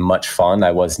having much fun.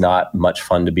 I was not much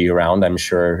fun to be around, I'm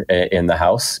sure, in the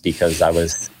house, because I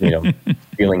was,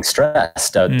 feeling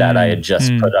stressed that I had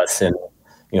just put us in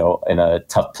a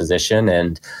tough position.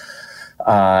 And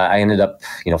I ended up,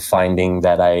 finding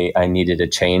that I needed a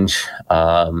change.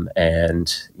 And,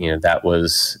 that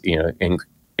was,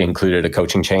 included a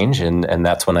coaching change. And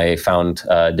that's when I found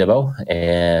Dibbo.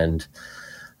 And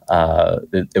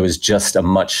it was just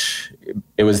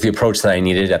it was the approach that I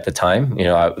needed at the time.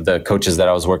 The coaches that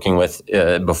I was working with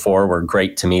before were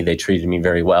great to me. They treated me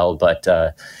very well, but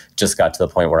just got to the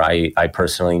point where I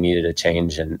personally needed a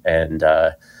change. And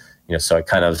so I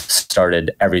kind of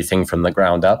started everything from the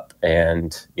ground up.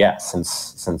 And yeah,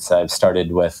 since I've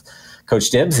started with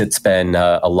Coach Dibbs, it's been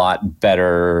a lot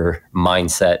better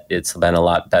mindset. It's been a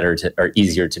lot better or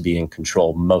easier to be in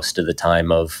control most of the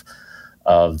time of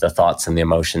the thoughts and the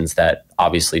emotions that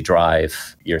obviously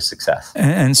drive your success.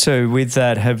 And so with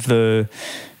that, have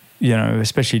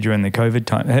especially during the COVID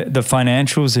time, the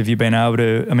financials, have you been able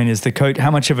to, is the coach, how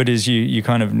much of it is you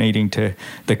kind of needing to,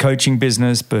 the coaching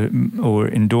business or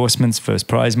endorsements versus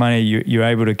prize money, you're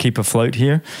able to keep afloat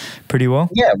here pretty well?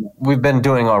 Yeah, we've been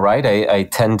doing all right. I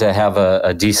tend to have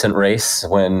a decent race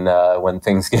when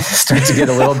things start to get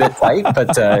a little bit tight,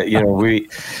 but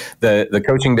the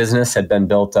coaching business had been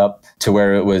built up to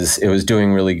where it was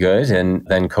doing really good. And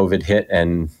then COVID hit,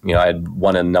 and, I had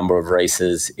won a number of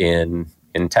races in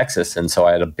Texas. And so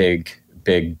I had a big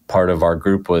part of our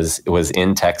group was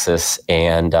in Texas.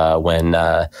 And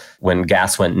when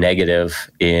gas went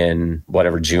negative in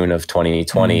June of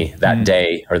 2020, that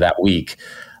day or that week,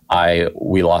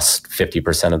 we lost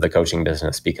 50% of the coaching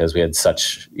business because we had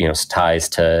such, ties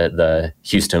to the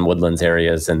Houston Woodlands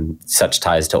areas and such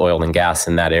ties to oil and gas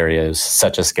in that area. It was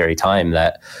such a scary time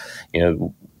that,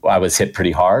 I was hit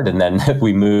pretty hard. And then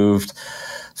we moved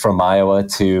from Iowa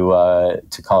to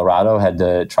Colorado, had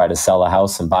to try to sell a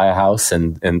house and buy a house,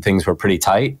 and things were pretty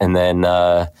tight. And then,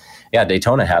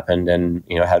 Daytona happened, and,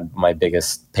 had my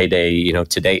biggest payday,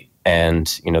 to date. And,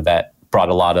 that brought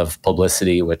a lot of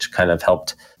publicity, which kind of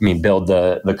helped me build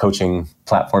the coaching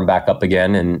platform back up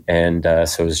again. And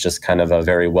so it was just kind of a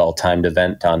very well-timed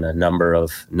event on a number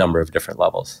of different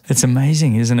levels. It's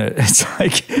amazing, isn't it? It's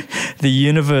like the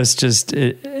universe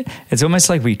it's almost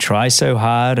like we try so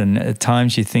hard, and at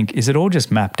times you think, is it all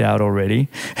just mapped out already?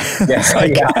 Yeah,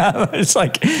 it's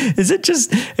like,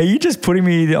 are you just putting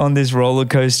me on this roller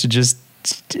coaster just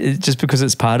because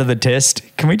it's part of the test?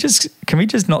 Can we just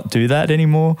not do that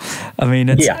anymore? I mean,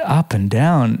 it's up and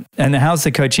down. And how's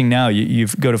the coaching now?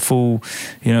 You've got a full,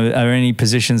 are there any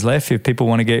positions left if people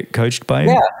want to get coached by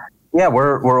you? Yeah,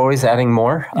 we're always adding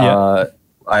more. Yeah.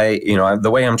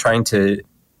 The way I'm trying to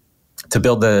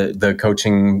build the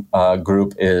coaching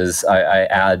group is I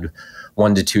add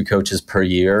 1 to 2 coaches per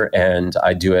year, and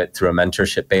I do it through a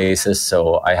mentorship basis.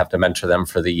 So I have to mentor them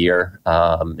for the year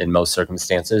in most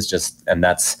circumstances.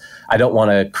 I don't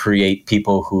want to create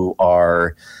people who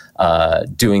are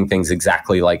doing things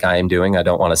exactly like I am doing. I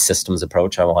don't want a systems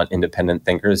approach. I want independent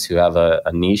thinkers who have a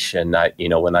niche. And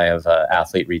when I have an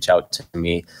athlete reach out to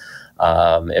me,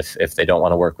 if they don't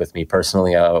want to work with me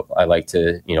personally, I like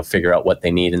to figure out what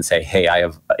they need and say, hey, I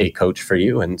have a coach for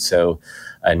you, and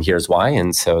here's why.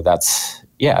 And so that's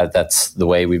the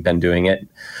way we've been doing it.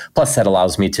 Plus, that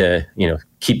allows me to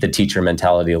keep the teacher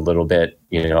mentality a little bit,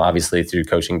 obviously through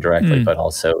coaching directly, but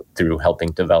also through helping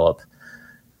develop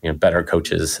better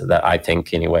coaches that I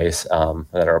think anyways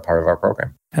that are a part of our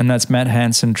program. And that's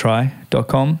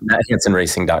MattHansonTry.com?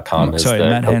 MattHansonRacing.com.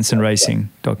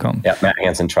 MattHansonRacing.com. Yeah, Matt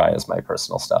Hanson Try is my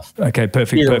personal stuff. Okay,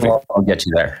 perfect. I'll get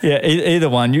you there. Yeah, either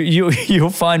one. You'll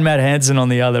find Matt Hanson on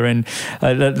the other end.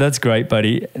 That's great,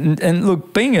 buddy. And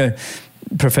look, being a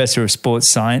professor of sports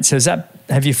science,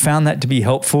 have you found that to be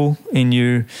helpful in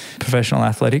your professional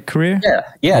athletic career?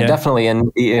 Yeah, definitely. And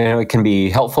it can be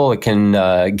helpful. It can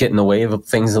get in the way of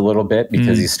things a little bit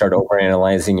because you start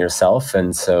overanalyzing yourself.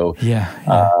 And so,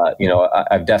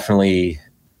 I've definitely,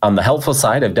 on the helpful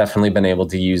side, I've definitely been able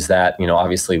to use that,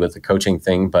 obviously with the coaching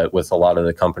thing, but with a lot of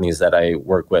the companies that I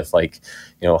work with, like,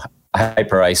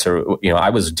 Hyperice, or I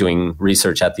was doing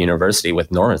research at the university with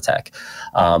Normatec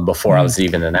before I was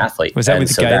even an athlete. Was that with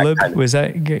Galeb? Was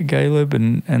that Galeb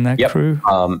and that crew?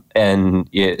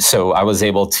 So I was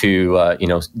able to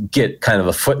get kind of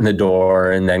a foot in the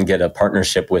door and then get a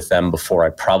partnership with them before I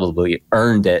probably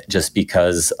earned it, just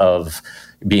because of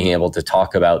being able to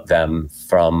talk about them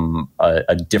from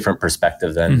a different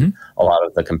perspective than a lot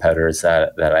of the competitors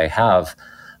that I have.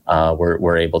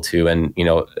 We're able to. And,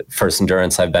 First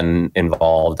Endurance, I've been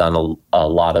involved on a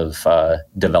lot of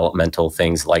developmental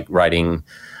things like writing,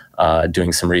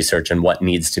 doing some research on what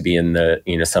needs to be in the,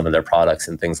 some of their products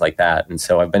and things like that. And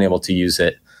so I've been able to use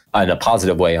it in a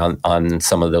positive way on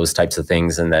some of those types of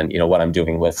things. And then, what I'm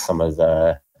doing with some of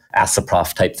the Ask the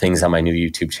Prof type things on my new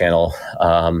YouTube channel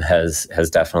has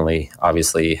definitely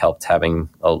obviously helped having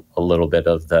a little bit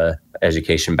of the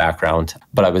education background.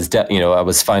 But I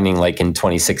was finding, like, in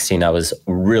 2016, I was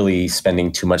really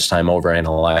spending too much time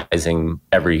overanalyzing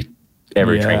every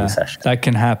training session. That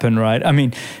can happen, right? I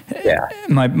mean,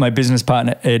 my business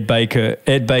partner, Ed Baker,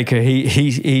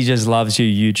 he just loves your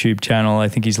YouTube channel. I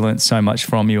think he's learned so much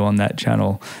from you on that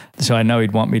channel. So I know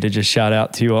he'd want me to just shout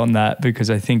out to you on that, because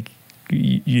I think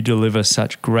you deliver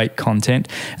such great content.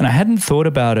 And I hadn't thought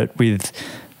about it with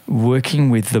working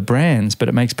with the brands, but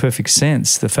it makes perfect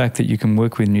sense. The fact that you can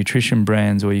work with nutrition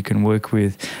brands or you can work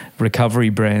with recovery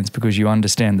brands because you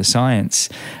understand the science.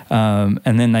 And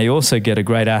then they also get a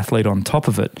great athlete on top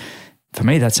of it. For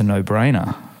me, that's a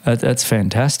no-brainer. That's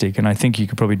fantastic. And I think you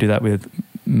could probably do that with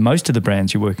most of the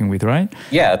brands you're working with, right?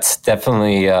 Yeah, it's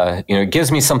definitely, it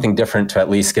gives me something different to at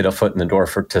least get a foot in the door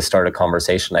to start a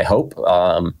conversation, I hope.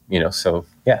 So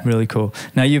yeah. Really cool.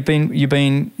 Now you've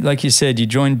been, like you said, you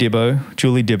joined Dibbo,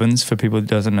 Julie Dibbins, for people that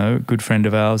doesn't know, good friend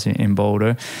of ours in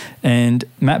Boulder, and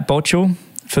Matt Botchell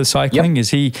for cycling. Yep. Is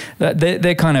he,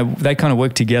 they kind of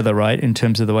work together, right? In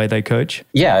terms of the way they coach?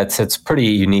 Yeah, it's a pretty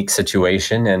unique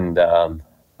situation. And,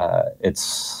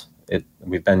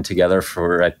 we've been together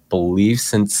for, I believe,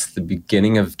 since the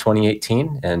beginning of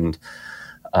 2018, and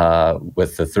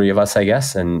with the three of us, I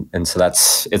guess, and so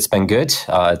it's been good.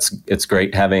 It's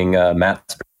great having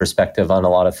Matt's perspective on a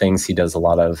lot of things. He does a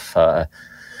lot of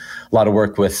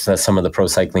work with some of the pro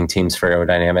cycling teams for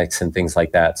aerodynamics and things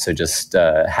like that. So just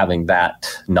having that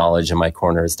knowledge in my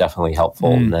corner is definitely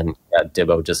helpful. And then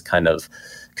Dibbo just kind of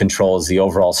controls the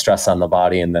overall stress on the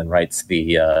body, and then writes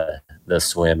the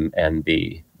swim and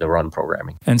the run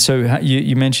programming. And so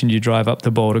you mentioned you drive up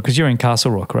the Boulder because you're in Castle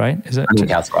Rock, right? Is it? I'm in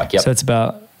Castle Rock, yep. So it's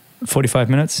about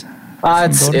 45 minutes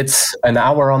It's an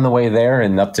hour on the way there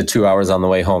and up to 2 hours on the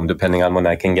way home, depending on when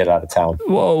I can get out of town.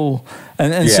 Whoa.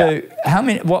 And so how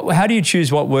do you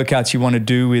choose what workouts you want to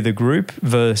do with a group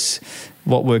versus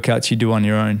what workouts you do on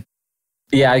your own?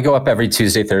 Yeah, I go up every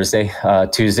Tuesday, Thursday.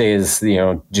 Tuesday is,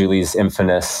 Julie's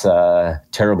infamous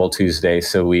terrible Tuesday.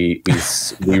 So we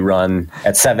run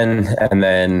at 7 and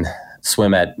then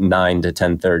swim at 9 to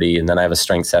 10:30, and then I have a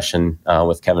strength session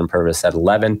with Kevin Purvis at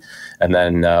 11, and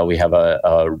then we have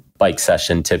a bike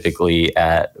session typically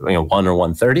at 1 or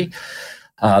 1:30.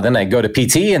 Then I go to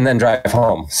PT and then drive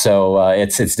home. So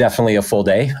it's definitely a full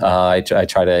day. I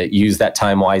try to use that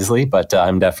time wisely, but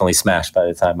I'm definitely smashed by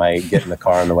the time I get in the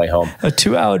car on the way home. A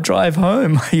 2-hour drive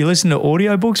home? You listen to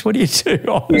audiobooks? What do you do?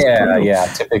 Oh, yeah.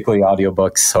 Typically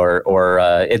audiobooks or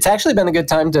it's actually been a good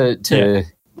time to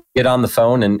get on the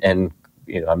phone and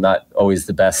I'm not always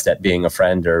the best at being a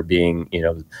friend or being,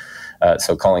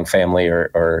 so calling family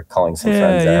or calling some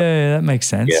friends. Yeah, that makes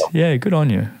sense. Yeah, good on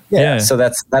you. Yeah. So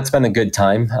that's been a good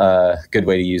time, good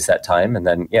way to use that time. And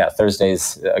then,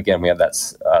 Thursdays, again, we have that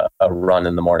a run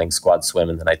in the morning, squad swim,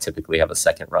 and then I typically have a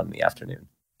second run in the afternoon.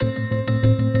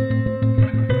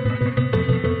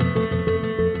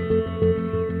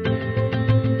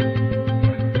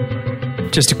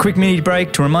 Just a quick mini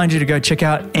break to remind you to go check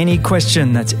out Any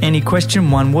Question. That's Any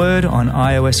Question, one word, on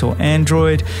iOS or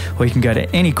Android, or you can go to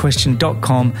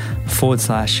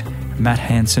anyquestion.com/Matt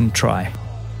Hanson Try.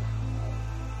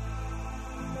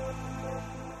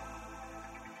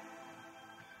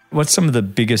 What's some of the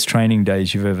biggest training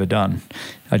days you've ever done?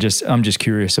 I'm just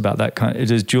curious about that kind.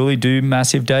 Does Julie do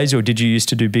massive days, or did you used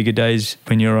to do bigger days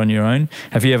when you're on your own?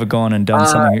 Have you ever gone and done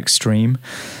something extreme?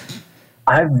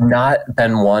 I've not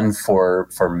been one for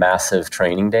massive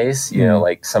training days.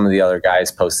 Like some of the other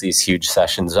guys post these huge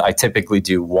sessions. I typically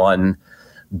do one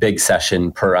big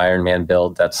session per Ironman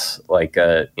build. That's like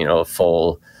a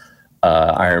full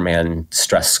Ironman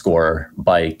stress score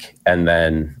bike, and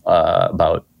then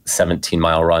about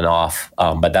 17-mile run off.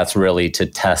 But that's really to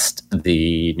test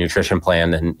the nutrition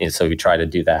plan. And so we try to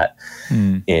do that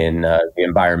in the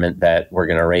environment that we're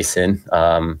going to race in.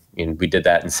 We did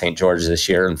that in St. George this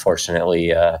year.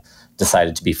 Unfortunately,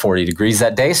 decided to be 40 degrees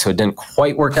that day. So it didn't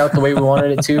quite work out the way we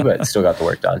wanted it to, but still got the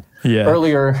work done. Yeah.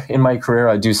 Earlier in my career,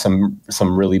 I do some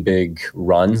really big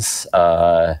runs.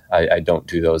 I don't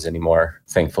do those anymore,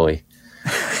 thankfully.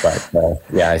 But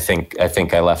I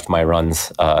think I left my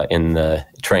runs in the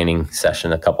training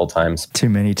session a couple times. Too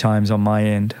many times on my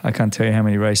end. I can't tell you how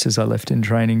many races I left in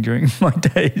training during my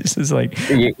days. It's like,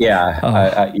 we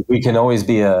can always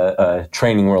be a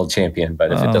training world champion,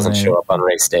 but if it doesn't show up on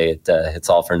race day, it's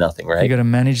all for nothing, right? You got to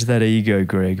manage that ego,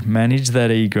 Greg. Manage that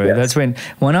ego. Yes. That's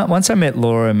once I met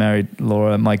Laura, married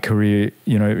Laura, my career,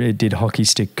 it did hockey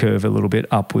stick curve a little bit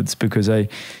upwards because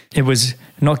it was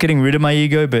not getting rid of my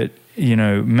ego, but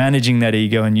managing that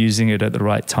ego and using it at the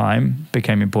right time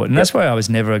became important. That's why I was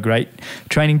never a great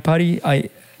training buddy. I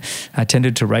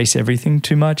tended to race everything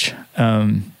too much,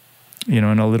 and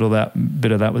a little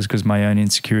bit of that was because my own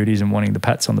insecurities and wanting the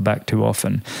pats on the back too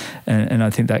often, and I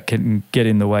think that can get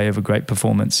in the way of a great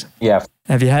performance. Yeah.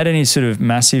 Have you had any sort of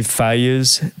massive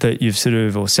failures that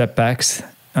you've or setbacks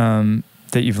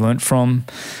that you've learnt from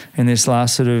in this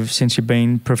last since you've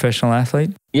been professional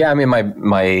athlete? Yeah, I mean,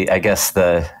 my I guess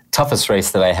the toughest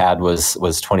race that I had was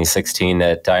 2016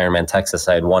 at Ironman Texas.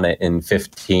 I had won it in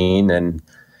 15 and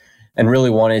really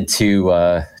wanted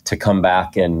to come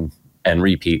back and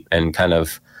repeat and kind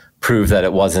of prove that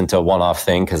it wasn't a one-off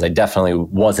thing, because I definitely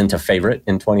wasn't a favorite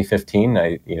in 2015.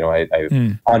 I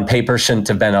on paper shouldn't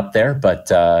have been up there, but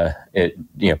it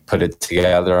put it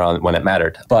together on when it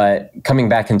mattered. But coming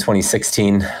back in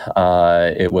 2016,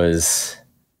 it was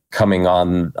coming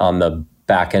on the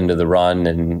back end of the run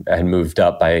and had moved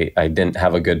up. I didn't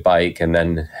have a good bike, and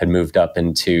then had moved up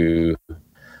into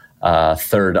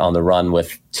third on the run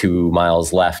with 2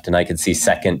 miles left, and I could see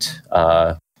second.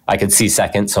 So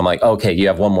I'm like, okay, you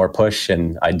have one more push,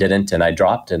 and I didn't, and I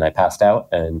dropped, and I passed out.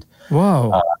 And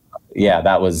wow,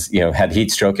 that was had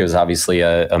heat stroke. It was obviously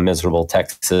a miserable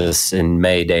Texas in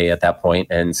May day at that point,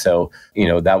 and so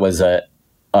that was a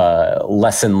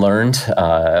lesson learned.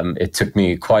 It took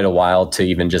me quite a while to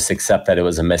even just accept that it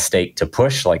was a mistake to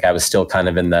push. Like, I was still kind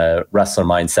of in the wrestler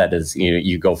mindset as,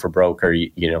 you go for broke or,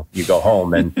 you go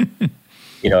home. And,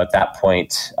 at that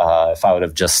point, if I would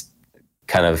have just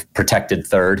kind of protected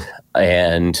third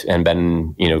and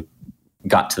been,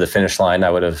 got to the finish line, I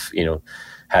would have,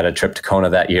 had a trip to Kona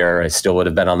that year, I still would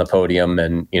have been on the podium.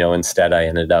 And, instead I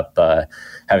ended up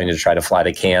having to try to fly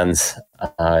to Cairns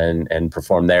and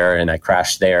perform there. And I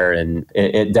crashed there. And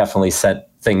it definitely set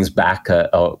things back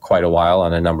quite a while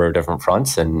on a number of different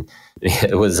fronts. And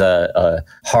it was a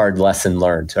hard lesson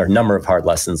learned, or a number of hard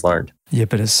lessons learned. Yeah,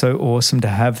 but it's so awesome to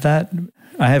have that.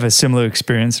 I have a similar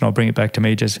experience, and I'll bring it back to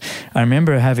me. I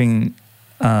remember having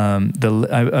I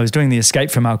was doing the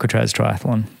Escape from Alcatraz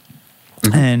triathlon,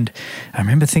 and I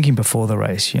remember thinking before the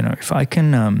race, if I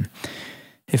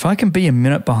can be a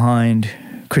minute behind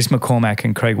Chris McCormack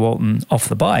and Craig Walton off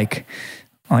the bike,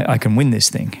 I can win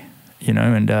this thing.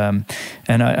 And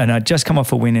I'd just come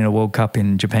off a win in a World Cup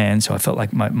in Japan, so I felt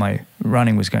like my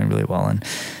running was going really well. And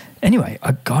anyway,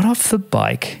 I got off the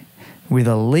bike with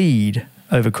a lead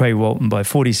over Craig Walton by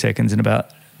 40 seconds and about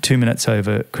 2 minutes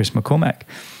over Chris McCormack.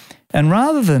 And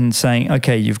rather than saying,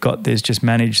 okay, you've got this, just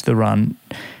manage the run,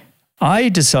 I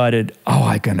decided,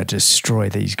 I'm going to destroy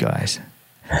these guys.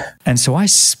 And so I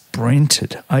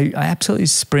sprinted. I absolutely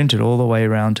sprinted all the way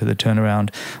around to the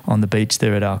turnaround on the beach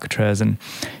there at Alcatraz and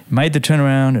made the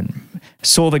turnaround and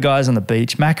saw the guys on the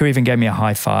beach. Macca even gave me a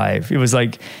high five. It was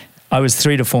like I was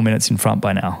 3 to 4 minutes in front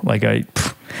by now. Like in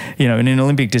an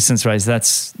Olympic distance race,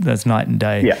 that's night and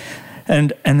day. Yeah.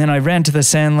 And then I ran to the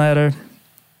sand ladder,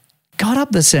 got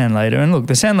up the sand ladder, and look,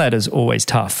 the sand ladder is always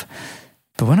tough.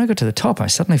 But when I got to the top, I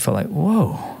suddenly felt like,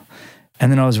 whoa.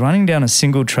 And then I was running down a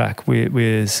single track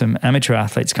with some amateur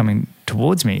athletes coming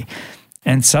towards me.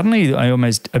 And suddenly I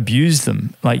almost abused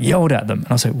them, like yelled at them. And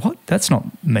I was like, what? That's not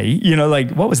me.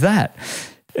 What was that?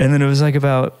 And then it was like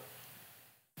about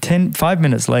 10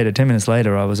 minutes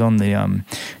later, I was on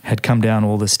had come down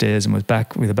all the stairs and was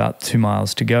back with about 2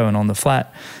 miles to go and on the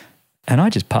flat. And I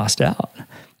just passed out.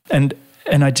 And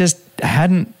I just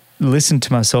hadn't listened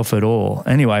to myself at all.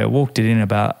 Anyway, I walked it in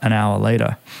about an hour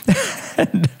later.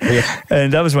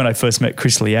 And that was when I first met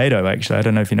Chris Lieto, actually. I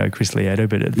don't know if you know Chris Lieto,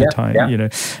 but at the time,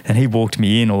 and he walked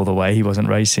me in all the way. He wasn't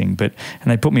racing, and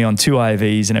they put me on 2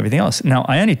 IVs and everything else. Now,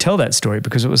 I only tell that story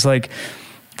because it was like,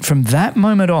 from that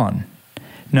moment on,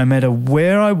 no matter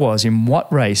where I was, in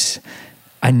what race,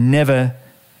 I never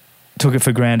took it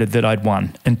for granted that I'd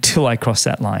won until I crossed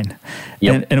that line.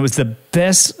 Yep. And it was the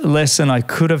best lesson I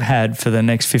could have had for the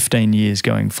next 15 years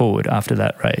going forward after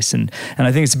that race. And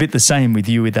I think it's a bit the same with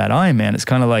you with that Ironman. It's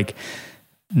kind of like,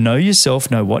 know yourself,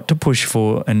 know what to push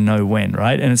for, and know when,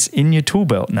 right? And it's in your tool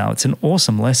belt now. It's an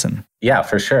awesome lesson. Yeah,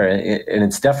 for sure. And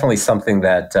it's definitely something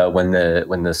that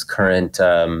when this current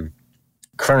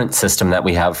system that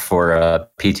we have for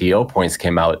PTO points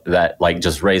came out, that like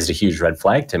just raised a huge red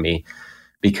flag to me.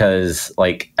 Because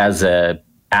like as a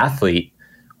athlete,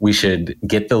 we should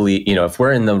get the lead. If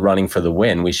we're in the running for the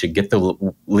win, we should get the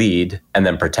lead and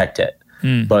then protect it.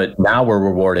 But now we're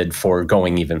rewarded for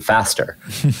going even faster.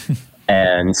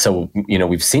 And so,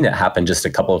 we've seen it happen just a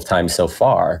couple of times so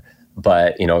far,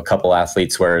 but, a couple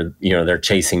athletes where, they're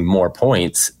chasing more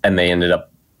points and they ended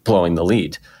up blowing the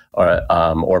lead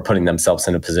or putting themselves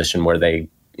in a position where they,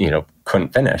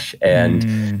 couldn't finish.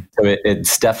 And so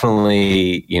it's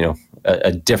definitely,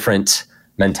 a different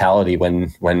mentality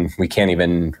when we can't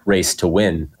even race to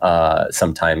win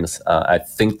sometimes. I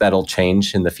think that'll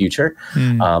change in the future,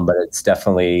 but it's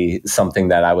definitely something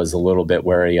that I was a little bit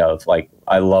wary of. Like,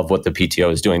 I love what the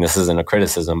PTO is doing. This isn't a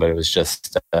criticism, but it was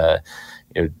just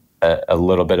a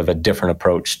little bit of a different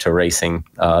approach to racing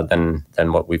than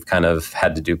what we've kind of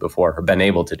had to do before or been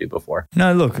able to do before.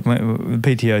 No, look, the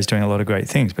PTO is doing a lot of great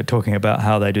things, but talking about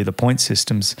how they do the point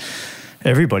systems,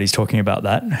 everybody's talking about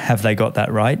that. Have they got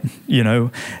that right?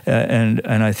 And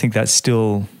I think that's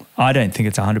still, I don't think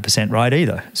it's 100% right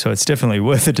either. So it's definitely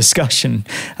worth a discussion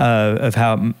of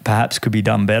how perhaps could be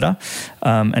done better.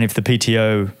 And if the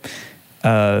PTO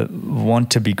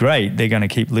want to be great, they're going to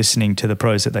keep listening to the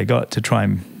pros that they got to try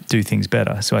and do things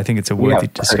better. So I think it's a worthy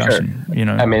discussion. Sure.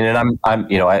 I mean, and I'm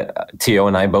Tio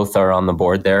and I both are on the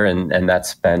board there, and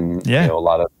that's been a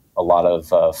lot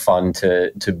of fun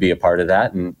to be a part of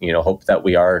that, and hope that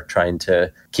we are trying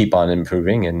to keep on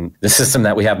improving. And the system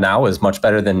that we have now is much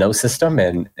better than no system,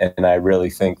 and I really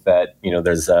think that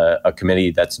there's a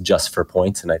committee that's just for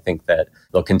points, and I think that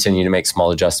they'll continue to make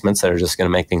small adjustments that are just going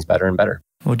to make things better and better.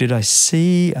 Well, did I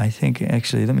see? I think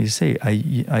actually, let me see.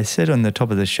 I said on the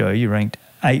top of the show you ranked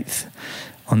 8th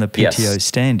on the PTO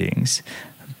standings,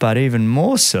 but even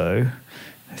more so,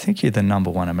 I think you're the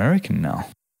number 1 American now.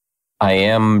 I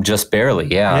am just barely,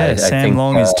 yeah. Sam think,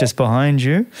 Long is just behind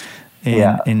you.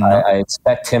 I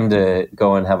expect him to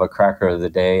go and have a cracker of the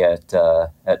day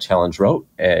at Challenge Road.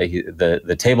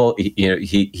 The table,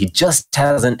 he just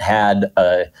hasn't had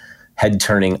a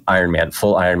head-turning Ironman,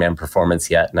 full Ironman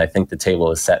performance yet. And I think the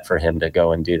table is set for him to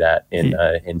go and do that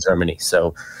in Germany.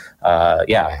 So,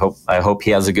 I hope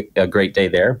he has a great day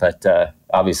there. But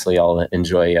obviously, I'll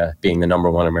enjoy being the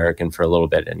number one American for a little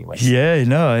bit anyway. Yeah,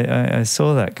 no, I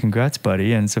saw that. Congrats,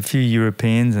 buddy. And it's a few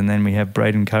Europeans, and then we have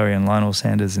Braden Curry and Lionel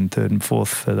Sanders in third and fourth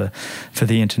for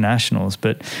the internationals.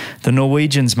 But the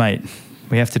Norwegians, mate,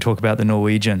 we have to talk about the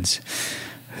Norwegians.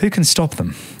 Who can stop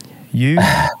them? You,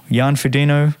 Jan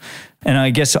Frodeno? And I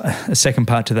guess a second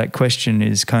part to that question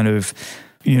is kind of,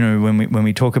 when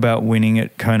we talk about winning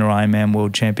at Kona Ironman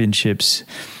World Championships,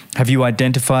 have you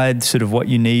identified sort of what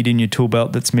you need in your tool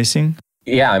belt that's missing?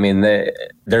 Yeah, I mean,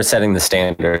 they're setting the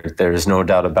standard. There's no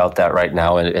doubt about that right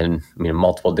now in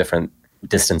multiple different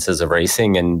distances of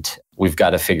racing. And we've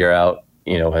got to figure out,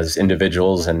 as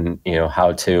individuals and,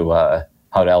 how to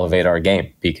elevate our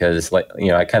game. Because,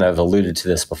 I kind of alluded to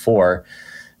this before,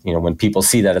 when people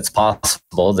see that it's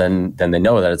possible, then they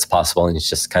know that it's possible. And it's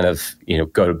just kind of,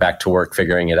 go back to work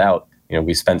figuring it out.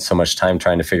 We spent so much time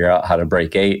trying to figure out how to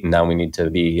break 8, and now we need to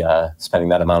be spending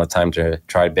that amount of time to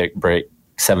try to break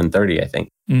 7:30, I think.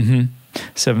 Mm-hmm.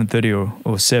 7:30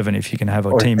 or 7 if you can have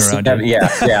a team around you.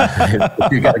 Yeah.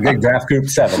 If you've got a good draft group,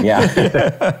 7, yeah.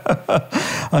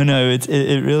 I know,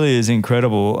 it really is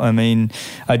incredible. I mean,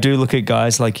 I do look at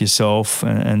guys like yourself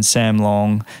and Sam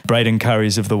Long, Braden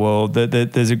Currys of the world.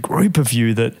 There's a group of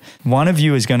you that one of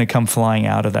you is going to come flying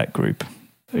out of that group.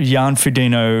 Jan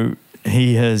Frodeno,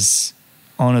 he has...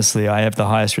 Honestly, I have the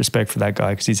highest respect for that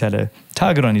guy because he's had a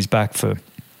target on his back for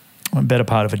a better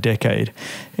part of a decade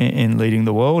in leading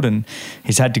the world. And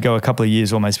he's had to go a couple of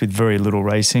years almost with very little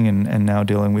racing and now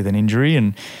dealing with an injury.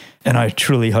 And I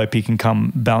truly hope he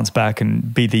can bounce back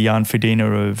and be the Jan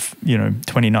Frodeno of,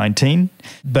 2019.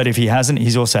 But if he hasn't,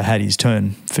 he's also had his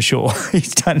turn for sure.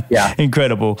 He's done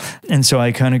incredible. And so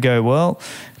I kind of go, well,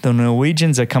 the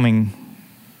Norwegians are coming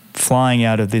flying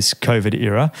out of this COVID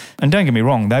era. And don't get me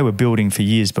wrong, they were building for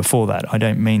years before that. I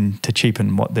don't mean to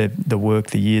cheapen what the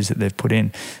years that they've put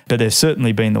in, but they've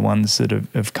certainly been the ones that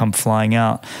have come flying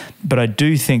out. But I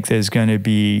do think there's going to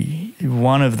be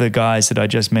one of the guys that I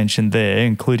just mentioned there,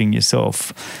 including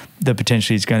yourself, that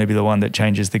potentially is going to be the one that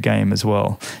changes the game as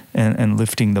well and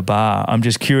lifting the bar. I'm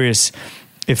just curious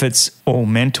if it's all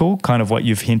mental, kind of what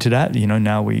you've hinted at,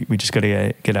 now we just got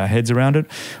to get our heads around it,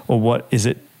 or what is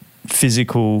it,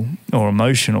 physical or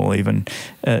emotional even?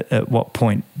 At what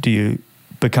point do you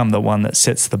become the one that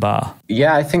sets the bar?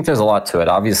 Yeah, I think there's a lot to it.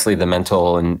 Obviously the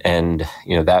mental and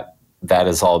that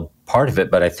is all part of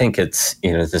it, but I think it's,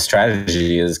 the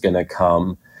strategy is going to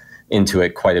come into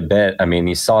it quite a bit. I mean,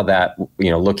 you saw that,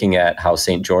 looking at how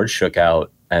St. George shook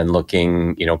out and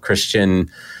looking, Christian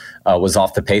was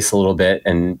off the pace a little bit,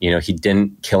 and he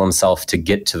didn't kill himself to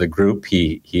get to the group.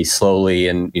 He slowly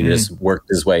and just worked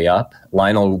his way up.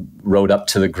 Lionel rode up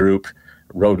to the group,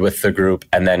 rode with the group,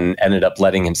 and then ended up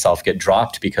letting himself get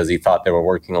dropped because he thought they were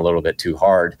working a little bit too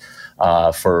hard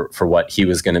for what he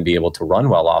was going to be able to run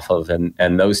well off of.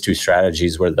 And those two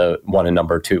strategies were the 1 and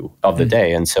number 2 of the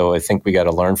day. And so I think we got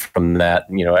to learn from that.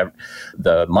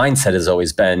 The mindset has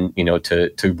always been,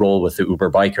 to roll with the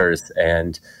Uber bikers,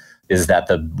 and is that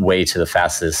the way to the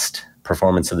fastest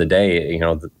performance of the day?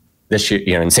 This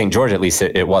year, in St. George, at least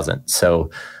it wasn't.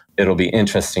 So it'll be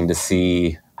interesting to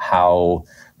see how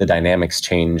the dynamics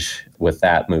change with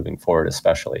that moving forward,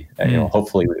 especially.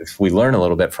 Hopefully, if we learn a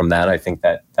little bit from that, I think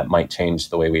that might change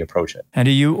the way we approach it. And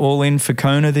are you all in for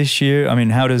Kona this year? I mean,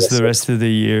 how does the rest of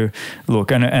the year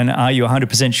look? And are you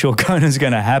 100% sure Kona's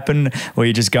going to happen, or are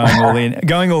you just going all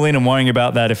in, and worrying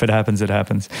about that? If it happens, it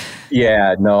happens.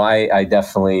 Yeah, no, I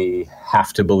definitely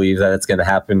have to believe that it's going to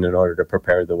happen in order to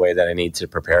prepare the way that I need to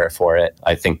prepare it for it.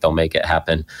 I think they'll make it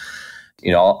happen.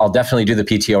 I'll definitely do the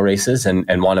PTO races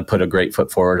and want to put a great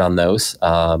foot forward on those.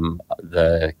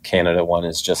 The Canada one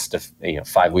is just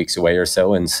 5 weeks away or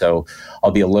so, and so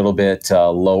I'll be a little bit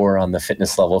lower on the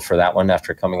fitness level for that one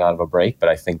after coming out of a break. But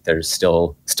I think there's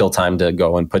still time to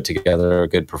go and put together a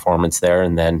good performance there.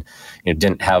 And then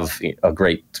didn't have a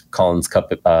great Collins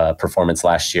Cup performance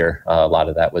last year. A lot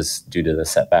of that was due to the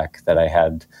setback that I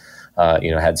had.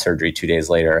 Had surgery 2 days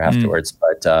later afterwards,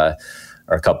 but.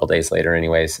 Or a couple of days later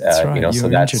anyways. That's right. You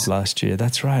were injured last year.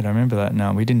 That's right. I remember that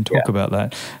now. We didn't talk about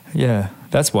that. Yeah.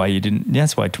 That's why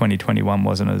 2021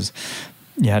 wasn't as,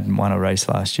 you hadn't won a race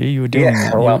last year. You were doing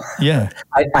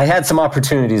I had some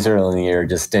opportunities early in the year,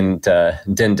 just didn't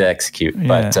execute.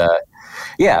 But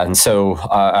and so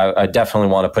I definitely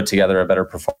want to put together a better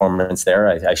performance there.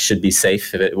 I should be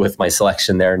safe with my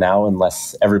selection there now,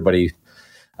 unless everybody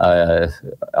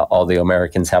all the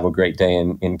Americans have a great day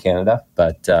in Canada.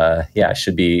 But I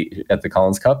should be at the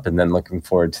Collins Cup, and then looking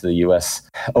forward to the U.S.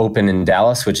 Open in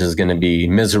Dallas, which is going to be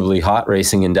miserably hot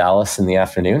racing in Dallas in the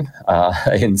afternoon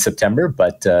in September.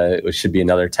 But it should be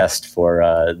another test for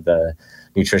the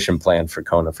nutrition plan for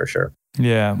Kona for sure.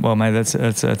 Yeah, well, mate, that's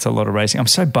a lot of racing. I'm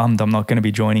so bummed I'm not going to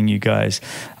be joining you guys.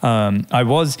 I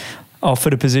was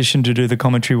offered a position to do the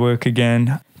commentary work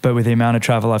again, but with the amount of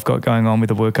travel I've got going on with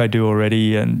the work I do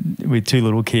already, and with 2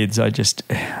 little kids, I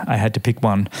had to pick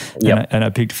one. Yep. And I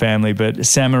picked family. But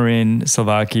Samarin,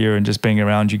 Slovakia, and just being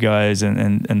around you guys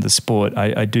and the sport,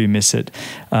 I do miss it.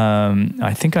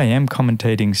 I think I am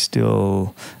commentating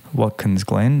still Watkins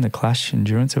Glen, the Clash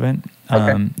endurance event,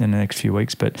 in the next few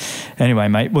weeks. But anyway,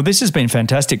 mate, well, this has been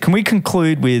fantastic. Can we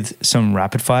conclude with some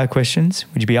rapid fire questions?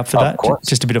 Would you be up for that? Of course.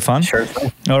 Just a bit of fun? Sure.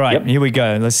 All right, Here we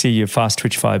go. Let's see your fast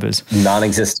twitch fibers.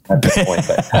 Non-existent at this point.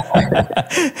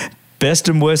 But. Best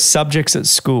and worst subjects at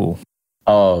school?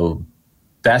 Oh,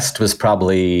 best was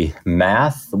probably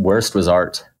math. Worst was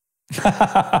art.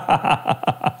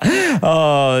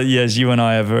 Oh, yes, you and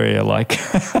I are very alike.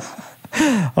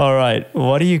 All right.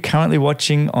 What are you currently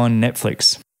watching on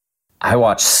Netflix? I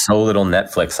watch so little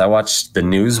Netflix. I watch the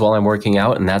news while I'm working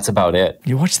out, and that's about it.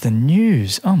 You watch the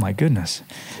news? Oh, my goodness.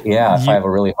 Yeah, if I have a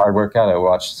really hard workout, I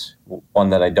watch one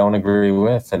that I don't agree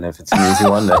with, and if it's an easy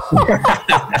one,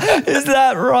 Is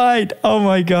that right? Oh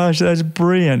my gosh, that's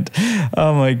brilliant.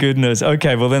 Oh my goodness.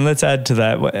 Okay, well then let's add to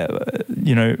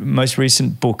that. Most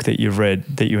recent book that you've read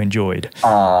that you enjoyed.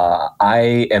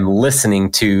 I am listening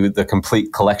to the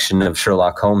complete collection of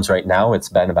Sherlock Holmes right now. It's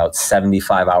been about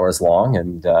 75 hours long,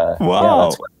 and wow.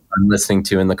 That's what I'm listening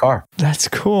to in the car. That's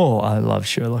cool. I love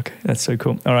Sherlock. That's so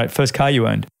cool. All right, first car you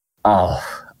owned? Oh,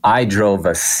 I drove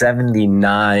a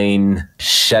 79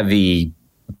 Chevy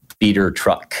beater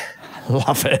truck.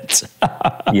 Love it.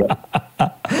 Yeah.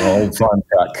 Old farm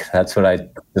truck. That's what I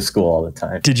took to school all the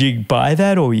time. Did you buy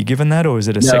that, or were you given that, or was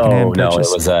it a secondhand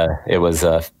purchase? No, it was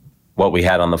what we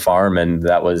had on the farm, and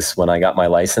that was when I got my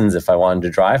license. If I wanted to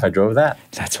drive, I drove that.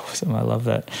 That's awesome. I love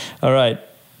that. All right.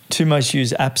 2 most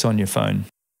used apps on your phone?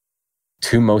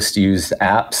 2 most used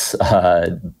apps,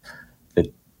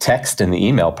 the text and the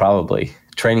email probably.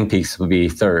 Training Peaks would be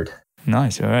 3rd.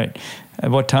 Nice. All right. At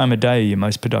what time of day are you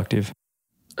most productive?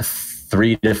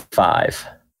 3 to 5.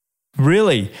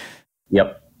 Really?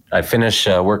 Yep. I finish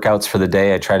workouts for the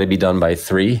day. I try to be done by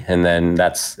 3, and then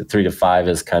that's 3 to 5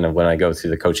 is kind of when I go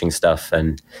through the coaching stuff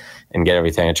and get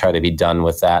everything. I try to be done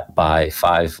with that by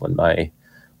 5 when my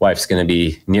wife's going to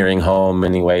be nearing home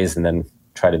anyways, and then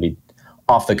try to be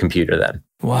off the computer then.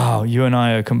 Wow, you and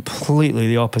I are completely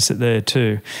the opposite there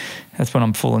too. That's when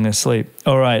I'm falling asleep.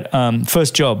 All right,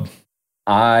 first job.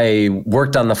 I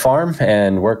worked on the farm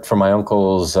and worked for my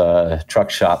uncle's truck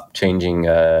shop, changing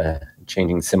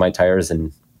semi-tires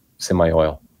and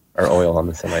semi-oil, or oil on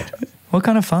the semi-tires. What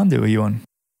kind of farm were you on?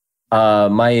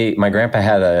 My grandpa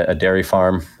had a dairy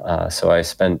farm, so I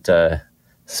spent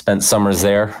summers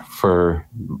there for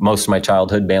most of my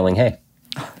childhood baling hay.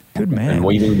 Good man. And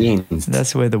weeding beans.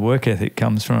 That's where the work ethic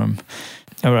comes from.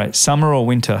 All right, summer or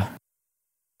winter?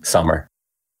 Summer.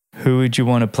 Who would you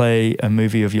want to play a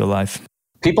movie of your life?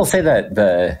 People say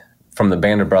that from the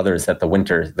Band of Brothers that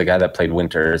the guy that played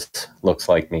Winters looks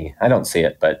like me. I don't see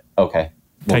it, but okay.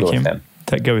 We'll go with him.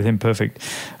 Go with him. Perfect.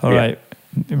 All right.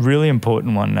 Really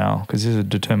important one now, because this will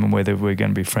determine whether we're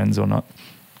going to be friends or not.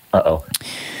 Uh-oh.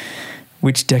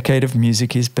 Which decade of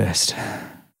music is best?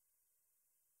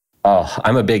 Oh,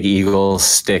 I'm a big Eagles,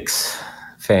 Styx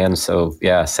fan, so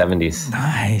yeah, 70s.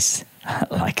 Nice. I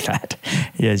like that.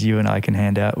 Yes, you and I can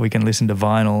hand out. We can listen to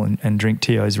vinyl and drink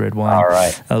T.O.'s red wine. All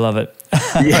right. I love it.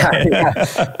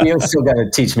 Yeah. You've still got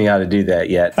to teach me how to do that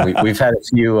yet. We've had a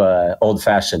few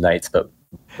old-fashioned nights, but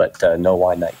no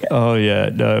wine night yet. Oh, yeah.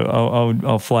 No,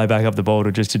 I'll fly back up the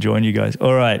Boulder just to join you guys.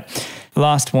 All right.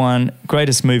 Last one.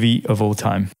 Greatest movie of all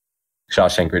time?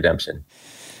 Shawshank Redemption.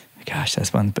 Gosh, that's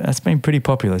been pretty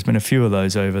popular. There's been a few of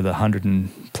those over the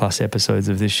 100+ episodes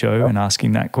of this show, and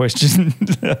asking that question.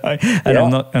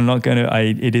 I'm not going to.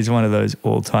 It is one of those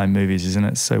all-time movies, isn't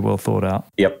it? So well thought out.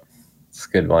 Yep, it's a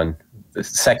good one. The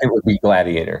second would be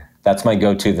Gladiator. That's my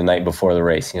go-to the night before the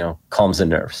race. Calms the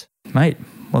nerves. Mate,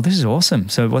 well, this is awesome.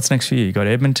 So what's next for you? You got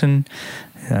Edmonton,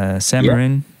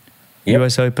 Samarin,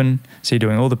 US Open. So you're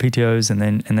doing all the PTOs and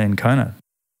then Kona.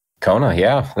 Kona,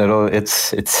 yeah.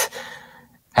 It's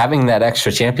having that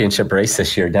extra championship race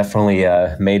this year definitely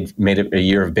made it a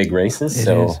year of big races.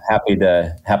 Happy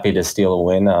to steal a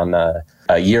win on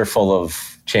a year full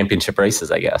of championship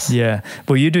races, I guess. Yeah.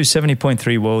 Well, you do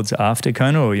 70.3 Worlds after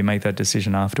Kona, or you make that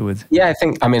decision afterwards? Yeah, I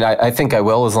think I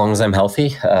will, as long as I'm healthy.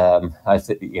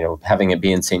 Having it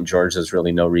be in St. George, there's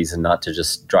really no reason not to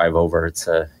just drive over. It's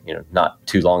not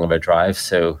too long of a drive.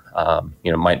 So,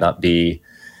 might not be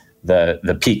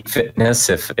the peak fitness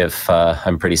if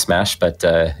I'm pretty smashed, but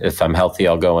if I'm healthy,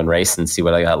 I'll go and race and see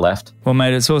what I got left. Well,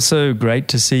 mate, it's also great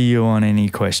to see you on Any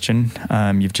Question.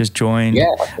 You've just joined.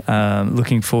 Yeah.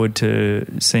 Looking forward to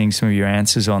seeing some of your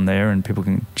answers on there, and people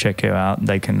can check you out.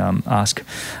 They can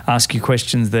ask you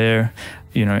questions there.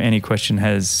 Any Question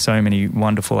has so many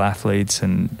wonderful athletes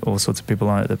and all sorts of people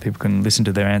on it that people can listen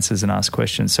to their answers and ask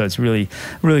questions. So it's really,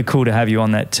 really cool to have you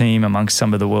on that team amongst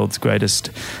some of the world's greatest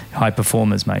high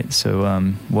performers, mate.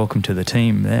 So welcome to the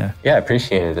team there. Yeah, I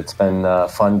appreciate it. It's been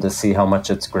fun to see how much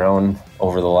it's grown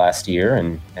over the last year,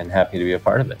 and happy to be a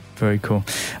part of it. Very cool.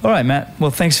 All right, Matt. Well,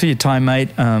 thanks for your time, mate,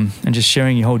 and just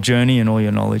sharing your whole journey and all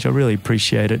your knowledge. I really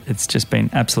appreciate it. It's just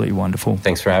been absolutely wonderful.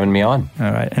 Thanks for having me on.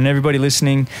 All right. And everybody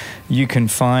listening, you can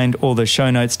find all the show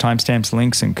notes, timestamps,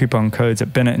 links, and coupon codes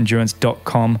at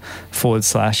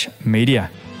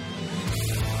bennettendurance.com/media.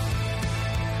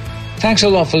 Thanks a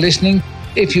lot for listening.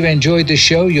 If you enjoyed the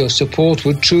show, your support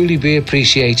would truly be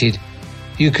appreciated.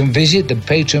 You can visit the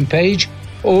Patreon page,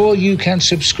 or you can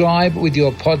subscribe with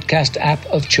your podcast app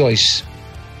of choice.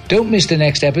 Don't miss the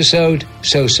next episode,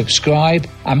 so subscribe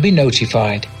and be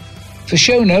notified. For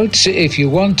show notes, if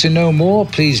you want to know more,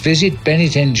 please visit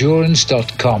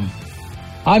bennettendurance.com.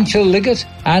 I'm Phil Liggett,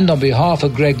 and on behalf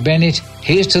of Greg Bennett,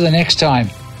 here's to the next time,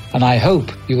 and I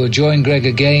hope you will join Greg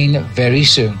again very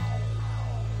soon.